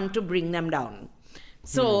more fun to bring them down.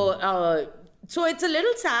 So, so it's a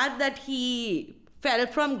little sad that he fell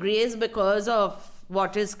from grace because of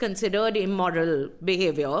what is considered immoral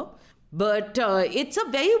behavior. But it's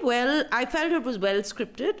I felt it was well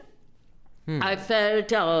scripted. I felt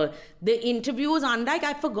the interviews, unlike,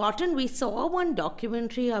 I've forgotten, we saw one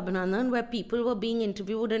documentary, Abhinandan, where people were being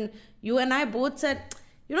interviewed and you and I both said,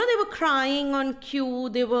 they were crying on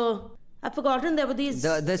cue. I've forgotten, there were these...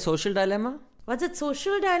 The social dilemma? Was it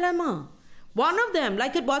social dilemma? One of them,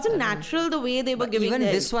 like it wasn't natural the way they were giving even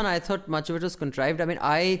this one, I thought much of it was contrived. I mean,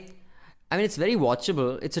 it's very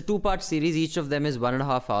watchable. It's a 2-part series. Each of them is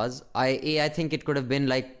 1.5 hours. I think it could have been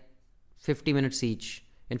like 50 minutes each.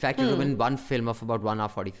 In fact, it would have been one film of about 1 hour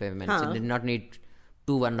 45 minutes. It did not need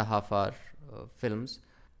 2 1.5 hour films.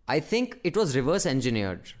 I think it was reverse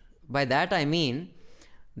engineered. By that I mean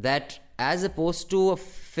that as opposed to a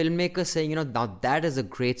filmmaker saying, now that is a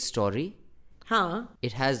great story.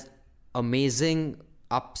 It has amazing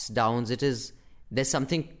ups, downs. There's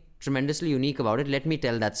something tremendously unique about it. Let me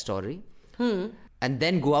tell that story. And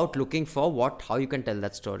then go out looking for how you can tell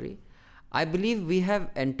that story. I believe we have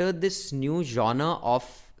entered this new genre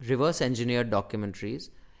of reverse engineered documentaries,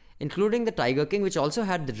 including The Tiger King, which also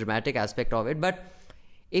had the dramatic aspect of it. But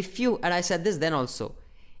and I said this then also,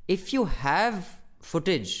 if you have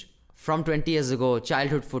footage from 20 years ago,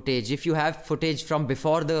 childhood footage, if you have footage from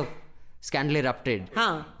before the scandal erupted,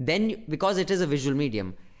 then because it is a visual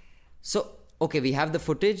medium. So, okay, we have the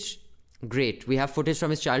footage, great. We have footage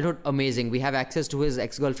from his childhood, amazing. We have access to his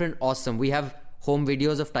ex-girlfriend, awesome. We have home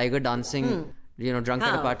videos of Tiger dancing, drunk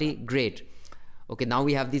at a party, great. Okay, now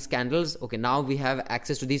we have these scandals. Okay, now we have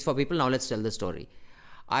access to these 4 people. Now let's tell the story.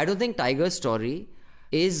 I don't think Tiger's story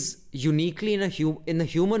is uniquely in the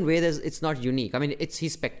human way. It's not unique. I mean,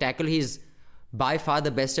 he's spectacular. He's by far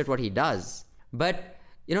the best at what he does. But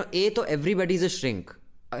तो everybody's a shrink.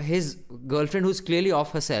 His girlfriend, who's clearly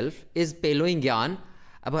off herself, is peloing Gyan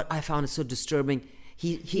about, I found it so disturbing.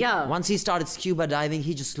 Once he started scuba diving,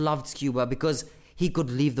 he just loved scuba because he could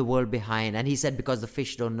leave the world behind. And he said, because the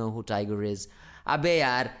fish don't know who Tiger is. Abbe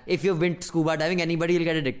yaar, if you've been scuba diving, anybody will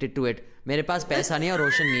get addicted to it. मेरे पास पैसा नहीं है और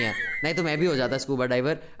रोशन नहीं है. नहीं तो मैं भी हो जाता scuba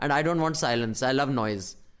diver. And I don't want silence. I love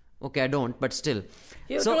noise. Okay, I don't, but still.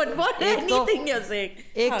 You don't want anything you're saying.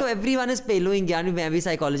 एक तो everyone is peloing ज्ञान, मैं भी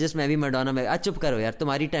psychologist, मैं भी Madonna, मैं चुप करो यार,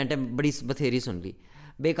 तुम्हारी टेंट बड़ी बथेरी सुन ली.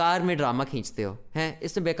 बेकार में ड्रामा खींचते हो हैं,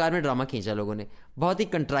 इसमें बेकार में ड्रामा खींचा लोगों ने. बहुत ही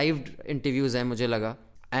कंट्राइव्ड इंटरव्यूज हैं मुझे लगा.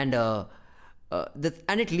 And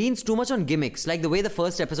it leans too much on gimmicks, like the way the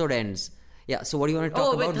first episode ends. Yeah, so what do you want to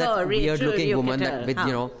talk about? That weird looking woman that with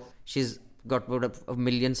she's got about a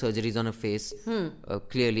million surgeries on her face,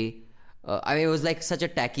 clearly. I mean, it was like such a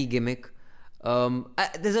tacky gimmick.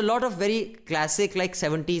 There's a lot of very classic like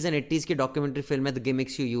 70s and 80s ki documentary film, the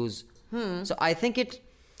gimmicks you use. So I think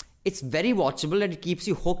it's very watchable and it keeps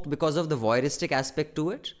you hooked because of the voyeuristic aspect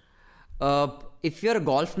to it. If you're a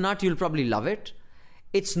golf nut, you'll probably love it.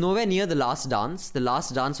 It's nowhere near The Last Dance. The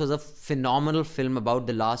Last Dance was a phenomenal film about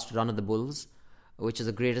the last run of the Bulls, which is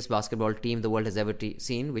the greatest basketball team the world has ever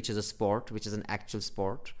seen, which is a sport, which is an actual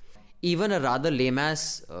sport. Even a rather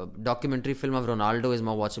lame-ass documentary film of Ronaldo is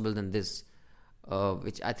more watchable than this,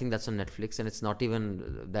 which I think that's on Netflix, and it's not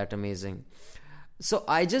even that amazing. So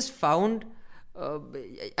I just found...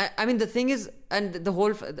 I mean, the thing is, and the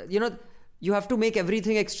whole... You have to make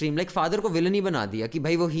everything extreme. Like father ko villain hi bana diya ki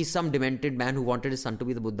bhai he's some demented man who wanted his son to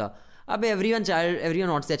be the Buddha. Abbe everyone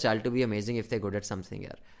wants their child to be amazing if they're good at something.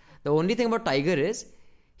 Yaar. The only thing about Tiger is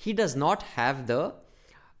he does not have the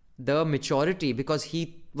maturity because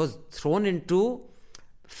he was thrown into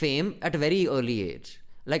fame at a very early age.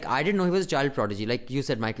 Like I didn't know he was a child prodigy. Like you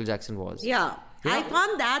said, Michael Jackson was. Yeah. I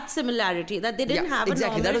found that similarity that they didn't have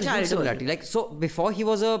exactly. a normal That was huge similarity. Like so before he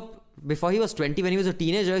was 20, when he was a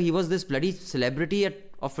teenager, he was this bloody celebrity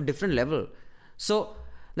of a different level. So,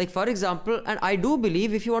 like for example, and I do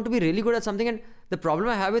believe if you want to be really good at something, and the problem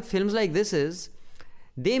I have with films like this is,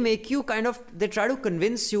 they make you they try to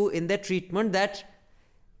convince you in their treatment that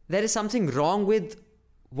there is something wrong with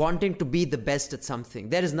wanting to be the best at something.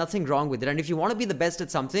 There is nothing wrong with it. And if you want to be the best at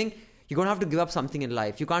something, you're going to have to give up something in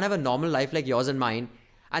life. You can't have a normal life like yours and mine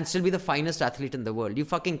and still be the finest athlete in the world. You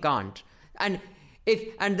fucking can't. And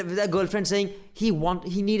the girlfriend saying he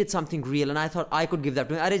needed something real, and I thought I could give that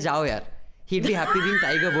to him. Arey jao yaar. He'd be happy being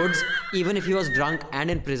Tiger Woods even if he was drunk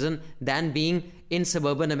and in prison than being in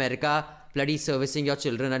suburban America bloody servicing your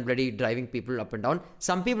children and bloody driving people up and down.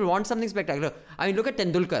 Some people want something spectacular. I mean, look at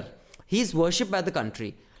Tendulkar. He's worshipped by the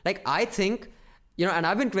country. Like I think, and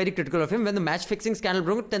I've been very critical of him. When the match fixing scandal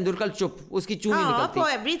broke, Tendulkar chup, uski choo nahi nikalti. For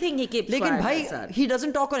everything he keeps quiet. Lekin bhai, he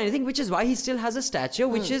doesn't talk on anything, which is why he still has a stature,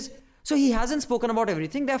 which is... So he hasn't spoken about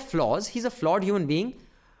everything. There are flaws. He's a flawed human being.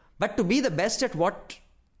 But to be the best at what,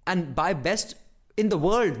 and by best in the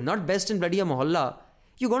world, not best in bloody mohalla,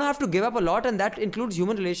 you're going to have to give up a lot, and that includes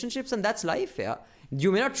human relationships, and that's life. Yeah,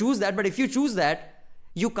 you may not choose that, but if you choose that,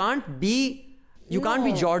 you can't be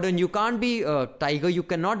Jordan, you can't be Tiger, you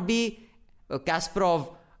cannot be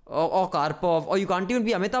Kasparov or Karpov, or you can't even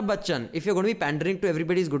be Amitabh Bachchan if you're going to be pandering to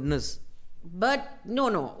everybody's goodness. But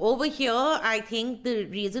no. Over here, I think the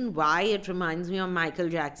reason why it reminds me of Michael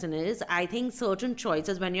Jackson is I think certain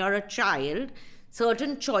choices when you're a child,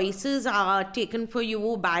 certain choices are taken for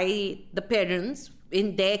you by the parents,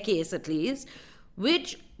 in their case at least,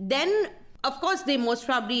 which then, of course, they most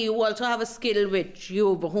probably, you also have a skill which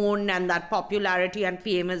you've honed, and that popularity and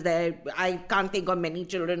fame is there. I can't think of many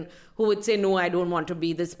children who would say, no, I don't want to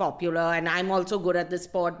be this popular, and I'm also good at this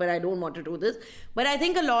sport, but I don't want to do this. But I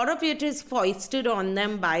think a lot of it is foisted on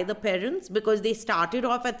them by the parents because they started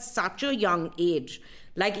off at such a young age.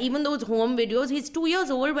 Like even those home videos, he's 2 years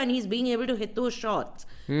old when he's being able to hit those shots.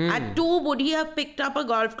 At 2, would he have picked up a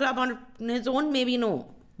golf club on his own? Maybe no.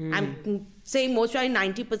 I'm saying most probably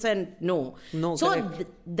 90% no. So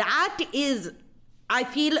that is, I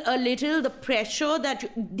feel a little the pressure that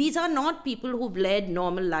these are not people who've led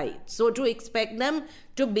normal lives. So to expect them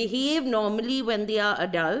to behave normally when they are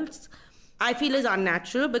adults, I feel is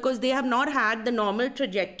unnatural because they have not had the normal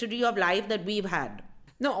trajectory of life that we've had.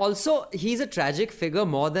 No, also, he's a tragic figure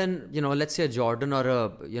more than, let's say a Jordan or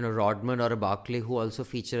a, Rodman or a Barkley who also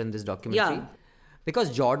feature in this documentary. Yeah.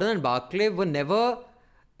 Because Jordan and Barkley were never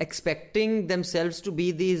expecting themselves to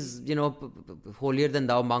be these, holier than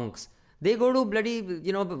thou monks. They go to bloody,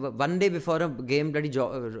 one day before a game, bloody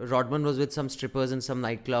Rodman was with some strippers in some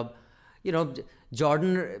nightclub.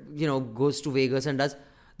 Jordan, goes to Vegas and does...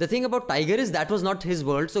 The thing about Tiger is that was not his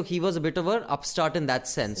world, so he was a bit of an upstart in that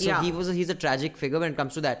sense. So he's a tragic figure when it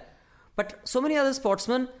comes to that. But so many other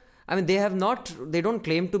sportsmen, I mean, they don't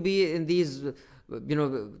claim to be in these,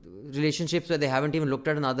 relationships where they haven't even looked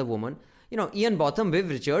at another woman. Ian Botham, Viv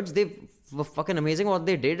Richards, they were fucking amazing what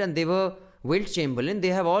they did, and they were Wilt Chamberlain. They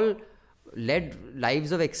have all led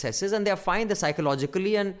lives of excesses, and they are fine. They're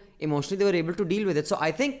psychologically and emotionally, they were able to deal with it. So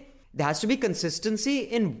I think there has to be consistency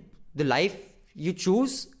in the life you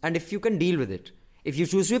choose, and if you can deal with it. If you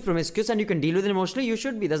choose to be promiscuous and you can deal with it emotionally, you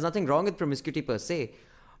should be. There's nothing wrong with promiscuity per se.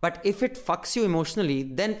 But if it fucks you emotionally,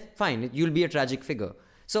 then fine, you'll be a tragic figure.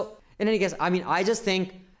 So, in any case, I mean, I just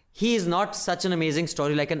think he is not such an amazing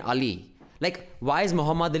story like an Ali. Like, why is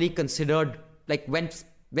Muhammad Ali considered, like, when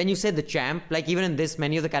you say the champ, like, even in this,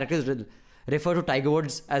 many of the characters refer to Tiger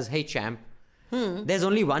Woods as, hey, champ. There's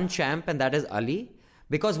only one champ, and that is Ali.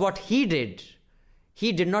 Because what he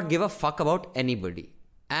did not give a fuck about anybody.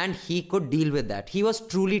 And he could deal with that. He was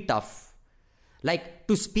truly tough. Like,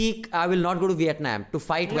 to speak, I will not go to Vietnam. To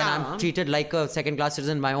fight when I'm treated like a second-class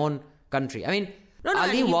citizen in my own country. I mean,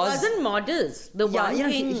 Ali he wasn't modest.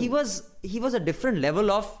 He was a different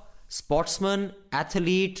level of sportsman,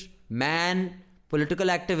 athlete, man, political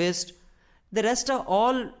activist. The rest are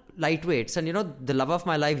all lightweights. And, the love of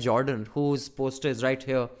my life, Jordan, whose poster is right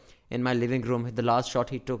here in my living room, the last shot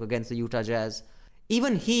he took against the Utah Jazz.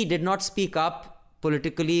 Even he did not speak up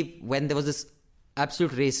politically when there was this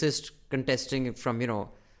absolute racist contesting from,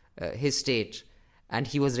 his state. And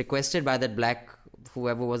he was requested by that black,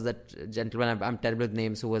 whoever was that gentleman, I'm terrible with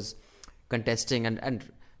names, who was contesting. And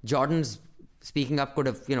Jordan's speaking up could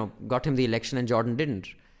have, got him the election, and Jordan didn't.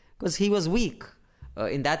 Because he was weak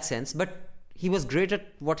in that sense. But he was great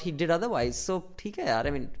at what he did otherwise. So, theek hai yaar.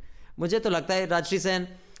 I mean, mujhe to lagta hai, Rajshri Sen,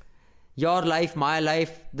 your life, my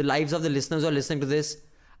life, the lives of the listeners who are listening to this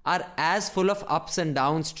are as full of ups and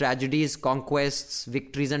downs, tragedies, conquests,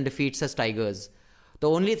 victories and defeats as Tiger's. The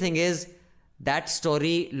only thing is, that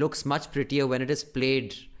story looks much prettier when it is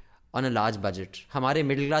played on a large budget. हमारे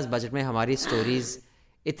middle class budget में हमारी stories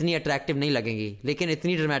इतनी attractive नहीं लगेंगी, लेकिन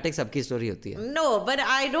इतनी dramatic सबकी story होती है. No, but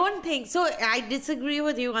I don't think so. I disagree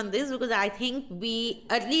with you on this because I think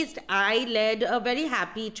at least I led a very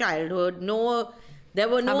happy childhood. There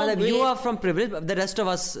were no. You are from privilege, but the rest of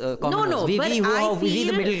us commoners. We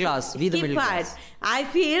the middle class. We the middle class. I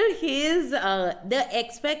feel the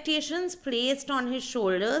expectations placed on his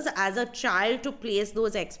shoulders as a child, to place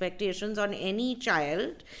those expectations on any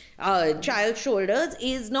child's shoulders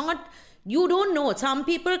is not. You don't know. Some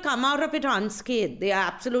people come out of it unscathed. They are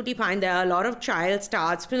absolutely fine. There are a lot of child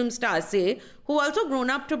stars, film stars, say, who also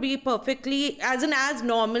grown up to be perfectly as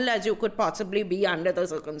normal as you could possibly be under the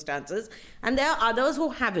circumstances. And there are others who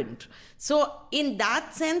haven't. So in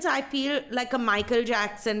that sense, I feel like a Michael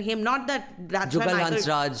Jackson, him, not that's Jugal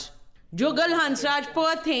Hansraj. Jugal Hansraj,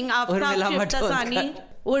 poor thing. Aftab Shiftasani.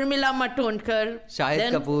 Urmila Matondkar.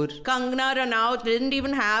 Shahid Kapoor. Kangana Ranaut didn't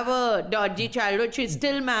even have a dodgy childhood. She's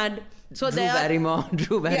still mad. So Drew Barrymore.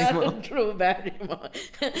 Yeah, Drew Barrymore.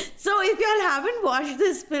 So if you all haven't watched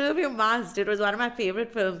this film, you must. It was one of my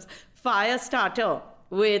favorite films, Firestarter,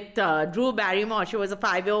 with Drew Barrymore. She was a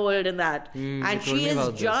 5-year-old in that. And she is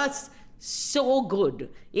just so good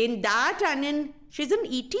in that, and she's in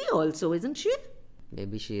E.T. also, isn't she?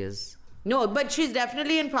 Maybe she is. No, but she's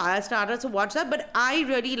definitely in Firestarter, so watch that. But I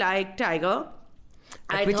really like Tiger.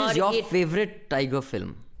 Which is your favorite Tiger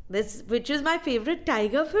film? Which is my favorite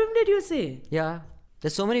Tiger film, did you say? Yeah.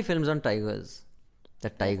 There's so many films on tigers. The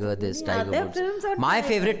tiger, this, tiger. There are films on my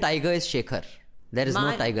favorite tiger is Shekhar. There is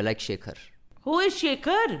no tiger like Shekhar. Who is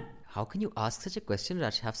Shekhar? How can you ask such a question,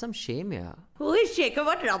 Raj? Have some shame, yeah. Who is Shekhar?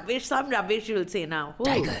 What rubbish? Some rubbish you'll say now. Who?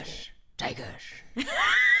 Tiger.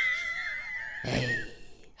 Hey.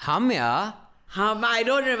 Hum, yeah. Hum, I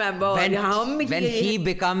don't remember. When he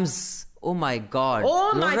becomes... Oh my God.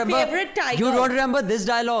 Oh, my favorite tiger. You don't remember this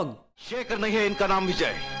dialogue? Shekhar नहीं है इनका नाम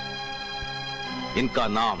विजय. इनका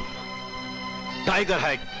नाम Tiger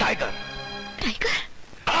है. Tiger. Tiger?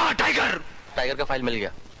 हाँ, Tiger. Tiger का file मिल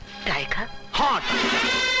गया. टाइगर? हाँ.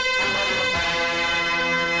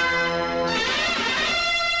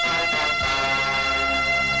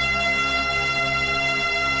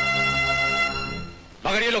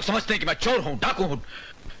 मगर ये लोग समझते हैं कि मैं चोर हूं, डाकू हूं,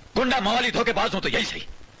 गुंडा, मवाली, धोखेबाज हूं, तो यही सही.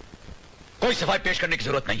 कोई सफाई पेश करने की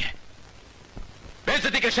जरूरत नहीं है.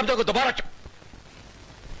 बेइज्जती के शब्दों को दोबारा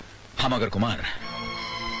हाँ, मगर कुमार,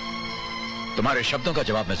 तुम्हारे शब्दों का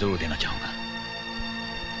जवाब मैं जरूर देना चाहूंगा.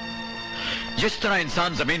 जिस तरह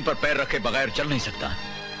इंसान जमीन पर पैर रखे बगैर चल नहीं सकता,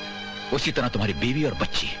 उसी तरह तुम्हारी बीवी और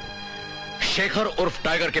बच्ची शेखर उर्फ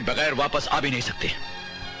टाइगर के बगैर वापस आ भी नहीं सकते.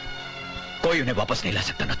 कोई उन्हें वापस नहीं ला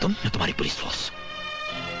सकता, ना तुम, ना तुम्हारी police force.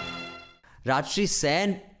 Rajshri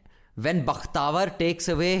Sen, when Bakhtawar takes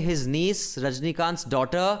away his niece, Rajnikant's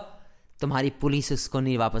daughter, तुम्हारी पुलिस उसको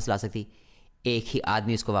नहीं वापस ला सकती. एक ही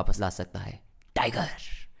आदमी उसको वापस ला सकता है. Tiger.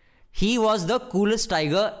 He was the coolest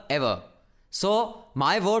tiger ever. So,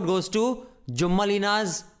 my vote goes to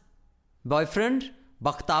Jummalina's boyfriend,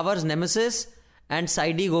 Bakhtawar's nemesis, and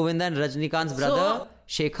Saidi Govinda and Rajnikant's brother,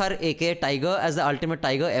 Shekhar aka Tiger, as the ultimate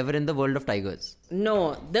tiger ever in the world of tigers.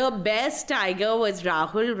 No, the best tiger was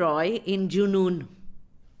Rahul Roy in Junoon,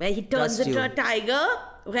 where he turns into a tiger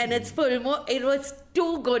when it's full moon. It was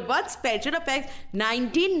too good. What special effects.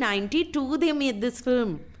 1992 they made this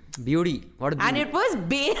film. Beauty. What a beauty. And it was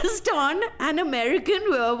based on an American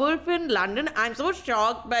werewolf in London. I'm so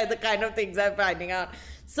shocked by the kind of things I'm finding out.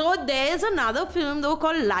 So there's another film though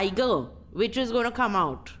called Liger, which is going to come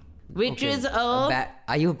out. Which is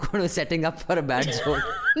are you going to setting up for a bad joke?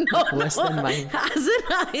 No, Worse than mine.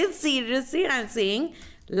 Seriously, I'm saying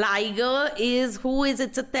Liger is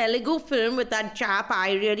it's a Telugu film with that chap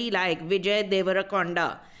I really like, Vijay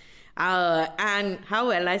Deverakonda. And how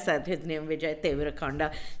well I said his name, Vijay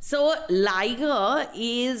Deverakonda. So Liger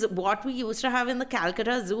is what we used to have in the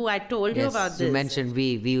Calcutta Zoo. I told you about this. You mentioned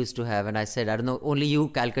we used to have, and I said, I don't know, only you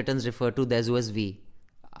Calcuttans refer to the zoo as we.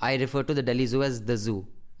 I refer to the Delhi Zoo as the zoo.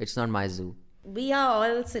 It's not my zoo. We are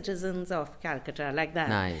all citizens of Calcutta, like that.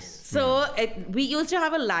 Nice. So we used to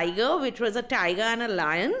have a liger, which was a tiger and a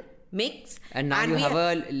lion mix. And now you have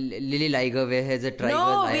a Lily Liger where has a tiger.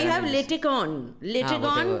 No, we have Liticon.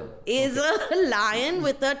 Liticon is a lion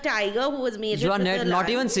with a tiger who was mated You are with not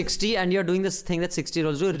even 60 and you're doing this thing that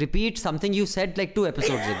 60-year-olds do. Repeat something you said like 2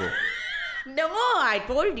 episodes ago. No, I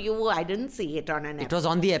told you. I didn't see it on an episode. It was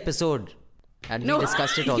on the episode. And we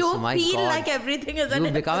discussed it also. You feel like everything is an episode.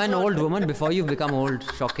 You become an old woman before you become old.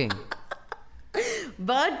 Shocking.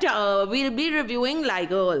 But we'll be reviewing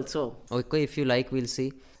Liger also. Okay, if you like, we'll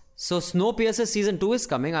see. So Snowpiercer season 2 is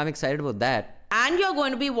coming. I'm excited about that. And you're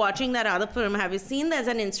going to be watching that other film. Have you seen there's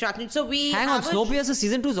an instruction? So hang on, Snowpiercer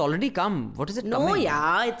season 2 has already come. What is it coming? No,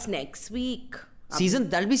 yeah, it's next week.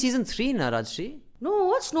 That'll be season 3, Rajshri.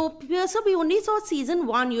 No, Snowpiercer, we only saw season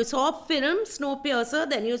 1. You saw film Snowpiercer,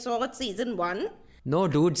 then you saw season 1. No,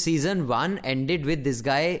 dude, season 1 ended with this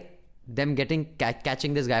guy, them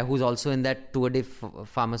catching this guy who's also in that Tour de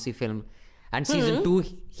Pharmacy film. And season 2,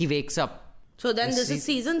 he wakes up. So then this is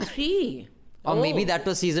season 3. Or maybe that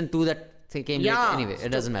was season 2 that came later. Anyway, it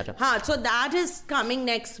doesn't matter. So that is coming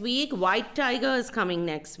next week. White Tiger is coming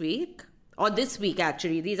next week. Or this week,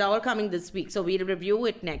 actually. These are all coming this week. So we'll review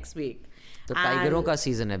it next week. The Tigeron ka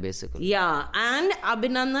season hai basically. Yeah, and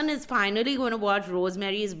Abhinandan is finally going to watch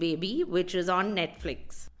Rosemary's Baby, which is on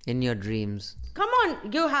Netflix. In your dreams. Come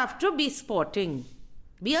on, you have to be sporting.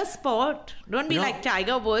 Be a sport. Don't be like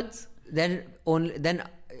Tiger Woods. Then,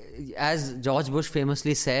 as George Bush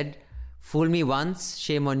famously said, fool me once,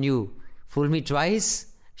 shame on you. Fool me twice,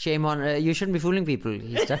 shame on... you shouldn't be fooling people.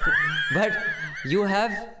 But you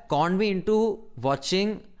have conned me into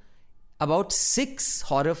watching about 6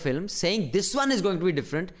 horror films, saying this one is going to be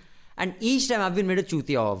different, and each time I've been made a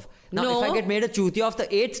chutia of. Now, if I get made a chutia of the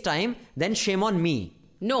 8th time, then shame on me.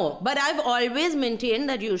 No, but I've always maintained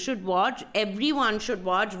that everyone should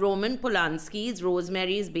watch Roman Polanski's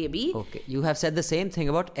Rosemary's Baby. Okay, you have said the same thing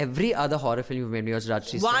about every other horror film you've made me watch,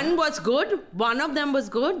 Rajshri. One was good. One of them was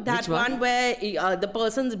good. That one where the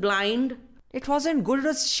person's blind. It wasn't good, it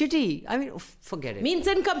was shitty. I mean, forget it. Means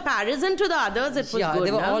in comparison to the others, it was good. Yeah,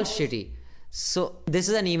 they were all shitty. So, this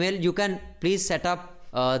is an email. You can please set up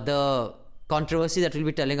the controversy that we'll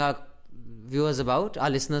be telling our viewers about, our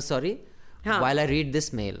listeners, while I read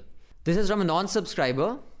this mail. This is from a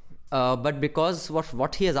non-subscriber, but because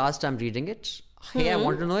what he has asked, I'm reading it. Hey, I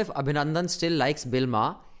want to know if Abhinandan still likes Bill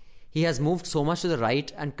Maher. He has moved so much to the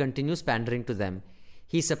right and continues pandering to them.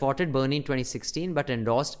 He supported Bernie in 2016 but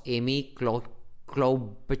endorsed Amy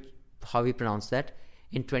Klobuchar, how we pronounce that,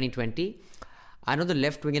 in 2020. I know the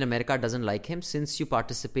left wing in America doesn't like him. Since you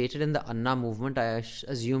participated in the Anna movement, I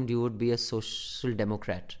assumed you would be a social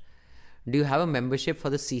democrat. Do you have a membership for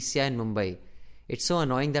the CCI in Mumbai? It's so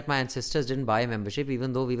annoying that my ancestors didn't buy a membership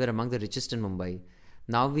even though we were among the richest in Mumbai.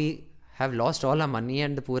 Now we have lost all our money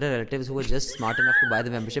and the poorer relatives who were just smart enough to buy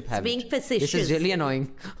the membership haven't. Being facetious. This is really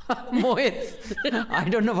annoying. Mohit, I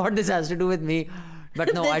don't know what this has to do with me.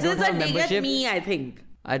 But no, I don't have a membership. This is me, I think.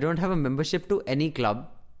 I don't have a membership to any club.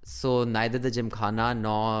 So neither the Gymkhana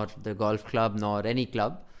nor the golf club nor any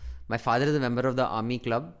club. My father is a member of the army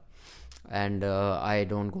club. And I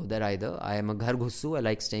don't go there either. I am a ghar ghussu. I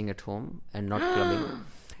like staying at home and not clubbing.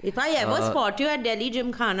 If I ever spot you at Delhi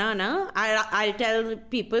Gymkhana, I'll tell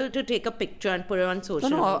people to take a picture and put it on social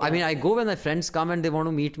media. I mean, I go when my friends come and they want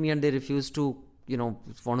to meet me and they refuse to,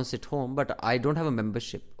 want to sit home. But I don't have a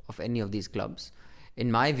membership of any of these clubs.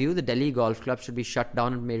 In my view, the Delhi Golf Club should be shut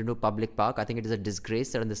down and made into a public park. I think it is a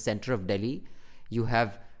disgrace that in the center of Delhi, you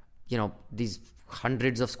have, these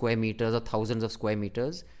hundreds of square meters or thousands of square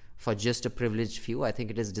meters for just a privileged few. I think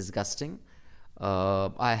it is disgusting.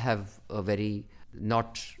 I have a very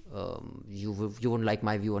you won't like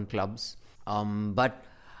my view on clubs. But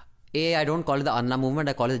I don't call it the Anna movement.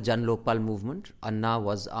 I call it the Jan Lokpal movement. Anna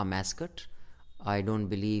was our mascot. I don't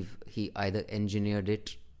believe he either engineered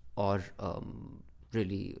it or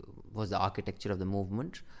really was the architecture of the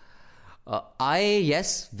movement. I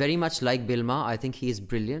very much like Bill Maher. I think he is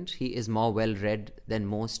brilliant. He is more well-read than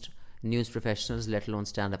most news professionals, let alone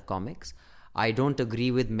stand-up comics. I don't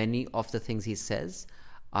agree with many of the things he says.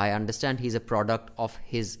 I understand he's a product of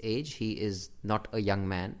his age. He is not a young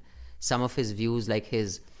man. Some of his views, like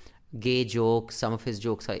his gay jokes, some of his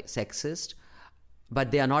jokes are sexist, but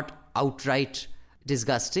they are not outright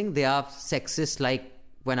disgusting. They are sexist, like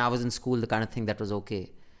when I was in school, the kind of thing that was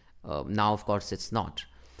okay. Now, of course, it's not.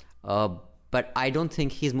 But I don't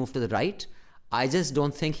think he's moved to the right. I just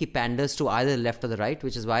don't think he panders to either the left or the right,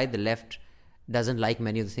 which is why the left doesn't like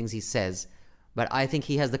many of the things he says. But I think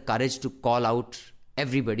he has the courage to call out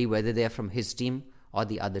everybody, whether they are from his team or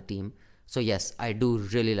the other team. So yes, I do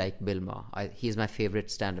really like Bill Maher. He's my favorite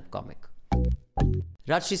stand-up comic.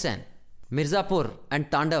 Rajshri Sen, Mirzapur and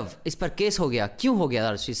Tandav, इस पर case हो गया. क्यों हो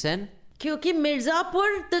गया Rajshri Sen? Kyunki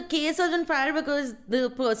Mirzapur, the case wasn't filed because the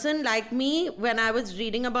person like me, when I was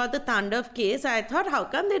reading about the Tandav case, I thought, how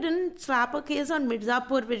come they didn't slap a case on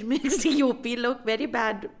Mirzapur, which makes the UP look very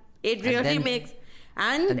bad? It really makes...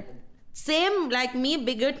 And same, like me,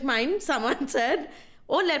 bigot mind, someone said,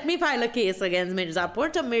 oh, let me file a case against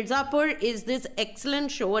Mirzapur. So Mirzapur is this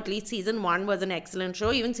excellent show. At least season 1 was an excellent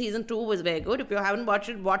show. Even season 2 was very good. If you haven't watched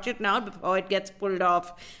it, watch it now before it gets pulled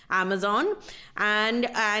off Amazon. And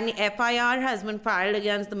an FIR has been filed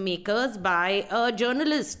against the makers by a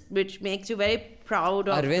journalist, which makes you very proud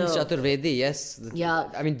of Arvind Chaturvedi, yes. Yeah.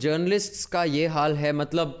 I mean, journalists ka ye haal hai,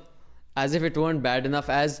 matlab, as if it weren't bad enough,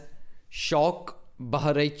 as Shauq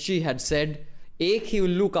Baharaichi had said, एक ही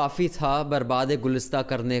उल्लू काफ़ी था बर्बाद गुलिस्ता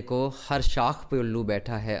करने को हर शाख पे उल्लू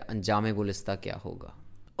बैठा है अंजाम गुलिस्ता क्या होगा.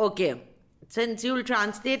 Okay, since you'll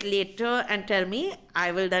translate later and tell me,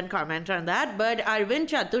 I will then comment on that. But Arvind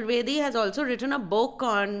Chaturvedi has also written a book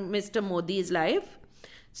on Mr. Modi's life.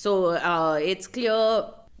 So it's clear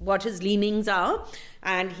what his leanings are.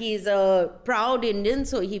 And he's a proud Indian,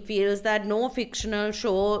 so he feels that no fictional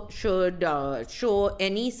show should show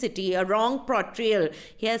any city a wrong portrayal.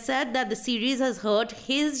 He has said that the series has hurt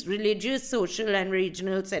his religious, social and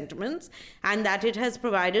regional sentiments and that it has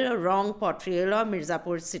provided a wrong portrayal of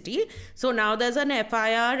Mirzapur city. So now there's an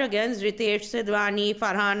FIR against Ritesh Sidhwani,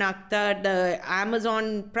 Farhan Akhtar, the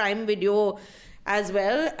Amazon Prime Video as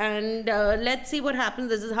well, and let's see what happens.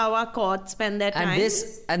 This is how our courts spend their time.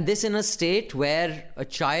 And this in a state where a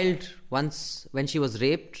child once, when she was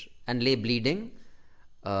raped and lay bleeding,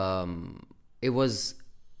 it was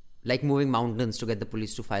like moving mountains to get the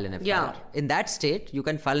police to file an FIR. Yeah. In that state, you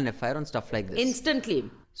can file an FIR on stuff like this instantly.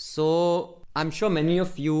 So I'm sure many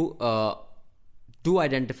of you do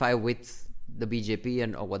identify with the BJP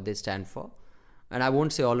and or what they stand for, and I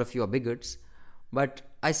won't say all of you are bigots, but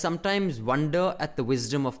I sometimes wonder at the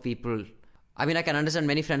wisdom of people. I mean, I can understand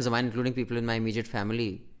many friends of mine, including people in my immediate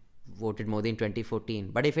family, voted Modi in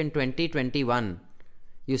 2014. But if in 2021,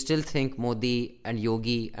 you still think Modi and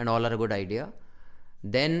Yogi and all are a good idea,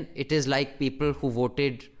 then it is like people who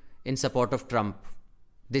voted in support of Trump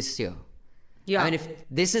this year. Yeah. I mean, if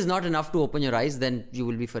this is not enough to open your eyes, then you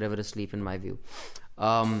will be forever asleep, in my view.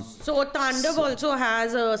 So Tandav also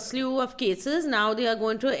has a slew of cases. Now they are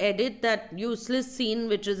going to edit that useless scene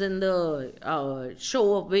which is in the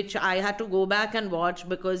show, which I had to go back and watch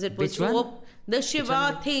because it was the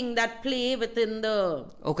Shiva thing, that play within the...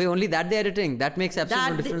 Okay, only that they're editing. That makes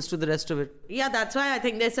absolutely no difference to the rest of it. Yeah, that's why I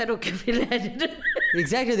think they said, okay, we'll edit it.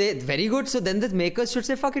 Exactly, very good. So then the makers should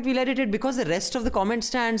say, fuck it, we'll edit it, because the rest of the comment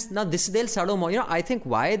stands, now this they'll sado more. You know, I think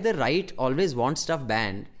why the right always wants stuff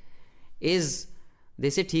banned is... they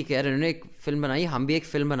say, ठीक है, इन्होंने एक film बनाई, हम भी एक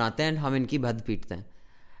film बनाते हैं, हम इनकी भद पीटते हैं.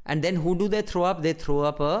 And then who do they throw up? They throw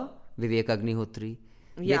up a Vivek Agnihotri.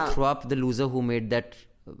 Yeah. They throw up the loser who made that,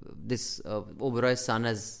 this Oberoy's son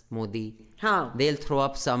as Modi. हाँ. They'll throw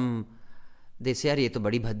up some, they say, यार ये तो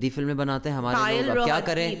बड़ी भद्दी फिल्में बनाते हैं हमारे लोग, अब क्या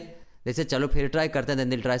करें? They say, चलो फिर try करते हैं, then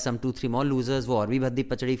they'll try some 2-3 more losers, वो और भी भद्दी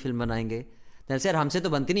पचड़ी फिल्म बनाएंगे. They'll say, यार हमसे तो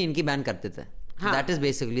बनती नहीं, इनकी बैन करते थे. So that is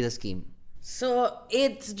basically the scheme. So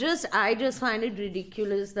it's just, I just find it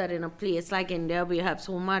ridiculous that in a place like India, we have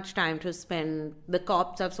so much time to spend, the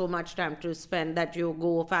cops have so much time to spend that you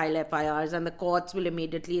go file FIRs and the courts will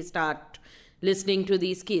immediately start listening to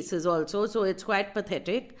these cases also. So it's quite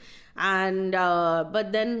pathetic. And,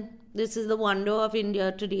 but then this is the wonder of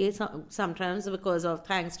India today sometimes because of,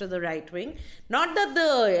 thanks to the right wing. Not that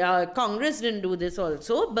the Congress didn't do this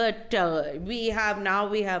also, but we have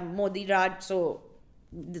Modi Raj, so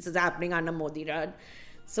this is happening under Modi Raj.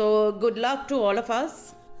 So good luck to all of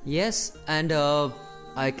us. Yes, and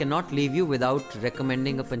I cannot leave you without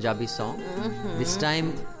recommending a Punjabi song. Mm-hmm. This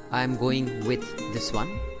time I am going with this one.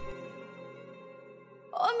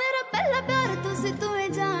 Oh, mera pehla pyar tusi tumhe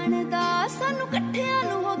jaanda sanu kathiyan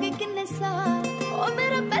nu ho gaye kinne saal. Oh,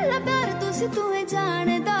 mera pehla pyar tusi tumhe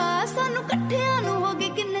jaanda sanu kathiyan nu ho gaye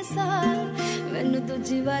kinne saal. मैनू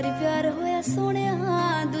दूजी वारी प्यार होया सोनिया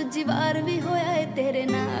दूजी वार भी होया है तेरे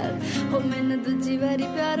नाल हो मैनू दूजी वारी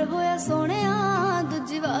प्यार होया सोनिया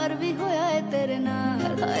दूजी वार भी होया है तेरे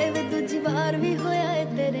नाल हाय वे दूजी वार भी होया है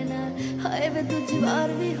तेरे नाल हाय वे दूजी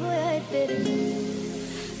वार भी होया है तेरे नाल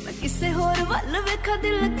किसे होर वल वेखा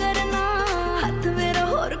दिल करना हाथ मेरा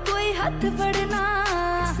होर कोई हाथ फड़ना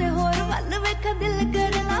किसे होर वल वेखा दिल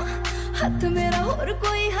करना हाथ मेरा होर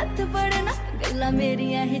कोई हाथ फड़ना गल्ला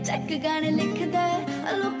मेरियां ही चक गाने लिखदा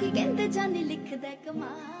है लोकी कहंदे जानी लिखदा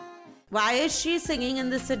कमाल. Why is she singing in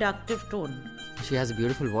this seductive tone? She has a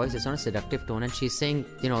beautiful voice. It's not a seductive tone. And she's saying,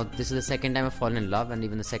 this is the second time I've fallen in love, and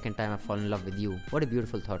even the second time I've fallen in love with you. What a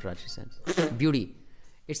beautiful thought, Raj, she said. Beauty.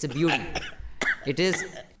 It's a beauty. It is.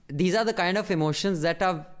 These are the kind of emotions that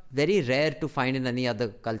are very rare to find in any other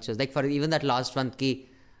cultures. Like for even that last one,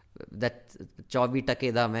 that 24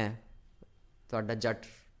 take da main toda jat.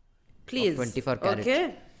 Please. 24 carat.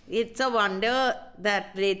 Okay. It's a wonder that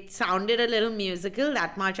it sounded a little musical.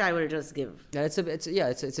 That much I will just give. Yeah,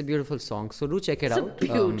 it's a beautiful song. So do check it out.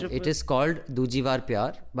 Beautiful. It is called Dooji Var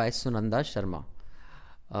Pyar by Sunanda Sharma.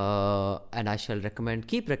 And I shall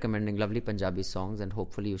keep recommending lovely Punjabi songs, and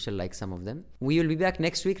hopefully you shall like some of them. We will be back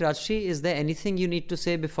next week. Rajshri, is there anything you need to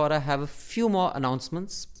say before I have a few more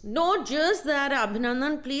announcements? No, just that,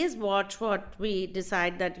 Abhinandan, please watch what we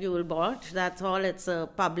decide that you will watch. That's all. It's a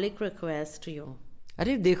public request to you.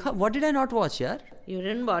 What did I not watch, yaar? You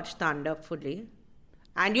didn't watch Tandav fully.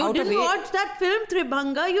 And you didn't watch that film,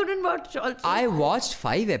 Tribhanga. You didn't watch also. I watched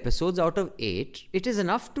 5 episodes out of 8. It is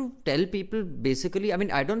enough to tell people, basically. I mean,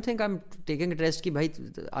 I don't think I'm taking a test कि भाई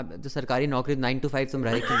the सरकारी नौकरी 9 to 5 तुम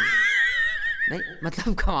रहे क्यों? नहीं,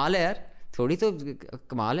 मतलब कमाल है यार. थोड़ी तो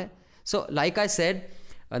कमाल है. So, like I said,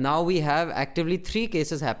 now we have actively 3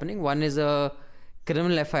 cases happening. One is a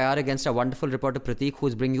criminal FIR against a wonderful reporter Prateek,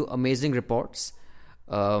 who's bringing you amazing reports.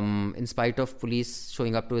 In spite of police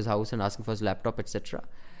showing up to his house and asking for his laptop, etc.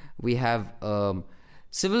 We have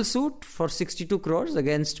civil suit for 62 crores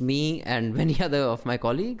against me and many other of my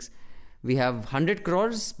colleagues. We have 100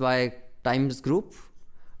 crores by Times Group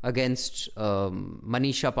against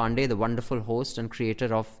Manisha Pandey, the wonderful host and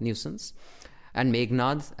creator of Nuisance, and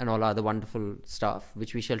Meghnad and all other wonderful staff,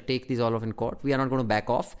 which we shall take these all off in court. We are not going to back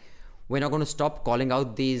off. We're not going to stop calling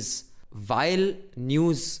out these vile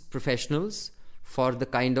news professionals for the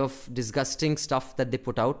kind of disgusting stuff that they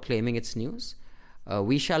put out claiming it's news.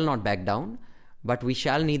 We shall not back down, but we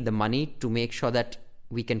shall need the money to make sure that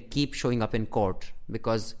we can keep showing up in court,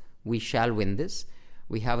 because we shall win this.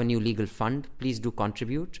 We have a new legal fund. Please do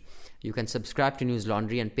contribute. You can subscribe to News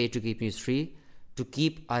Laundry and pay to keep news free, to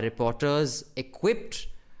keep our reporters equipped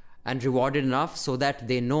and rewarded enough so that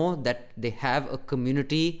they know that they have a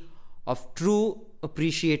community of true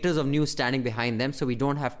appreciators of news standing behind them, so we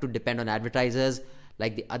don't have to depend on advertisers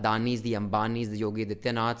like the Adanis, the Ambanis, the Yogi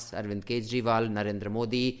Adityanaths, Arvind Kejriwal, Narendra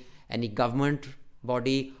Modi, any government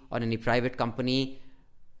body or any private company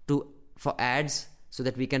for ads, so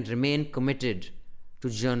that we can remain committed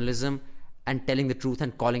to journalism and telling the truth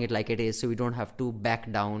and calling it like it is, so we don't have to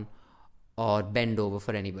back down or bend over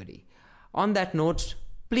for anybody. On that note,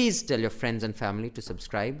 please tell your friends and family to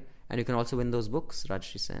subscribe, and you can also win those books.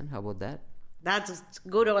 Rajshri Sen, how about that? That's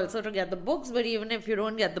good also to get the books, but even if you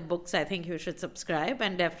don't get the books, I think you should subscribe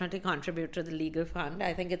and definitely contribute to the legal fund.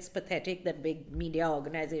 I think it's pathetic that big media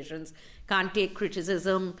organizations can't take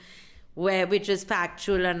criticism which is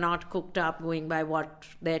factual and not cooked up going by what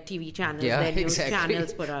their TV channels, their news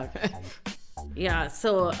channels put out. Yeah,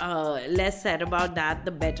 so less said about that,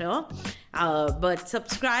 the better. But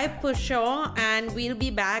subscribe for sure, and we'll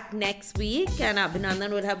be back next week, and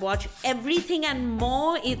Abhinandan will have watched everything and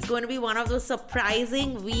more. It's going to be one of those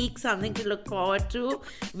surprising weeks, something to look forward to.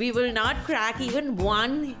 We will not crack even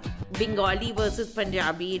one Bengali versus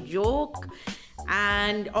Punjabi joke,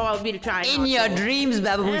 or we'll try in your dreams,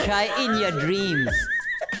 Babu Bhushai, in your dreams.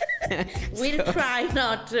 We'll try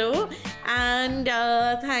not to. And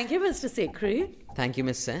thank you, Mr. Sikri. Thank you,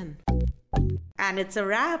 Miss Sen. And it's a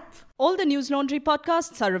wrap. All the News Laundry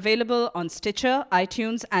podcasts are available on Stitcher,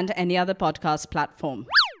 iTunes, and any other podcast platform.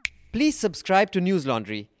 Please subscribe to News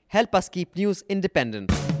Laundry. Help us keep news independent.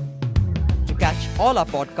 To catch all our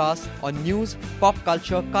podcasts on news, pop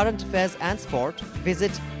culture, current affairs, and sport,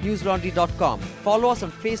 visit newslaundry.com. Follow us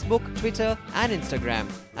on Facebook, Twitter, and Instagram,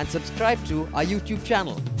 and subscribe to our YouTube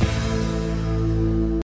channel.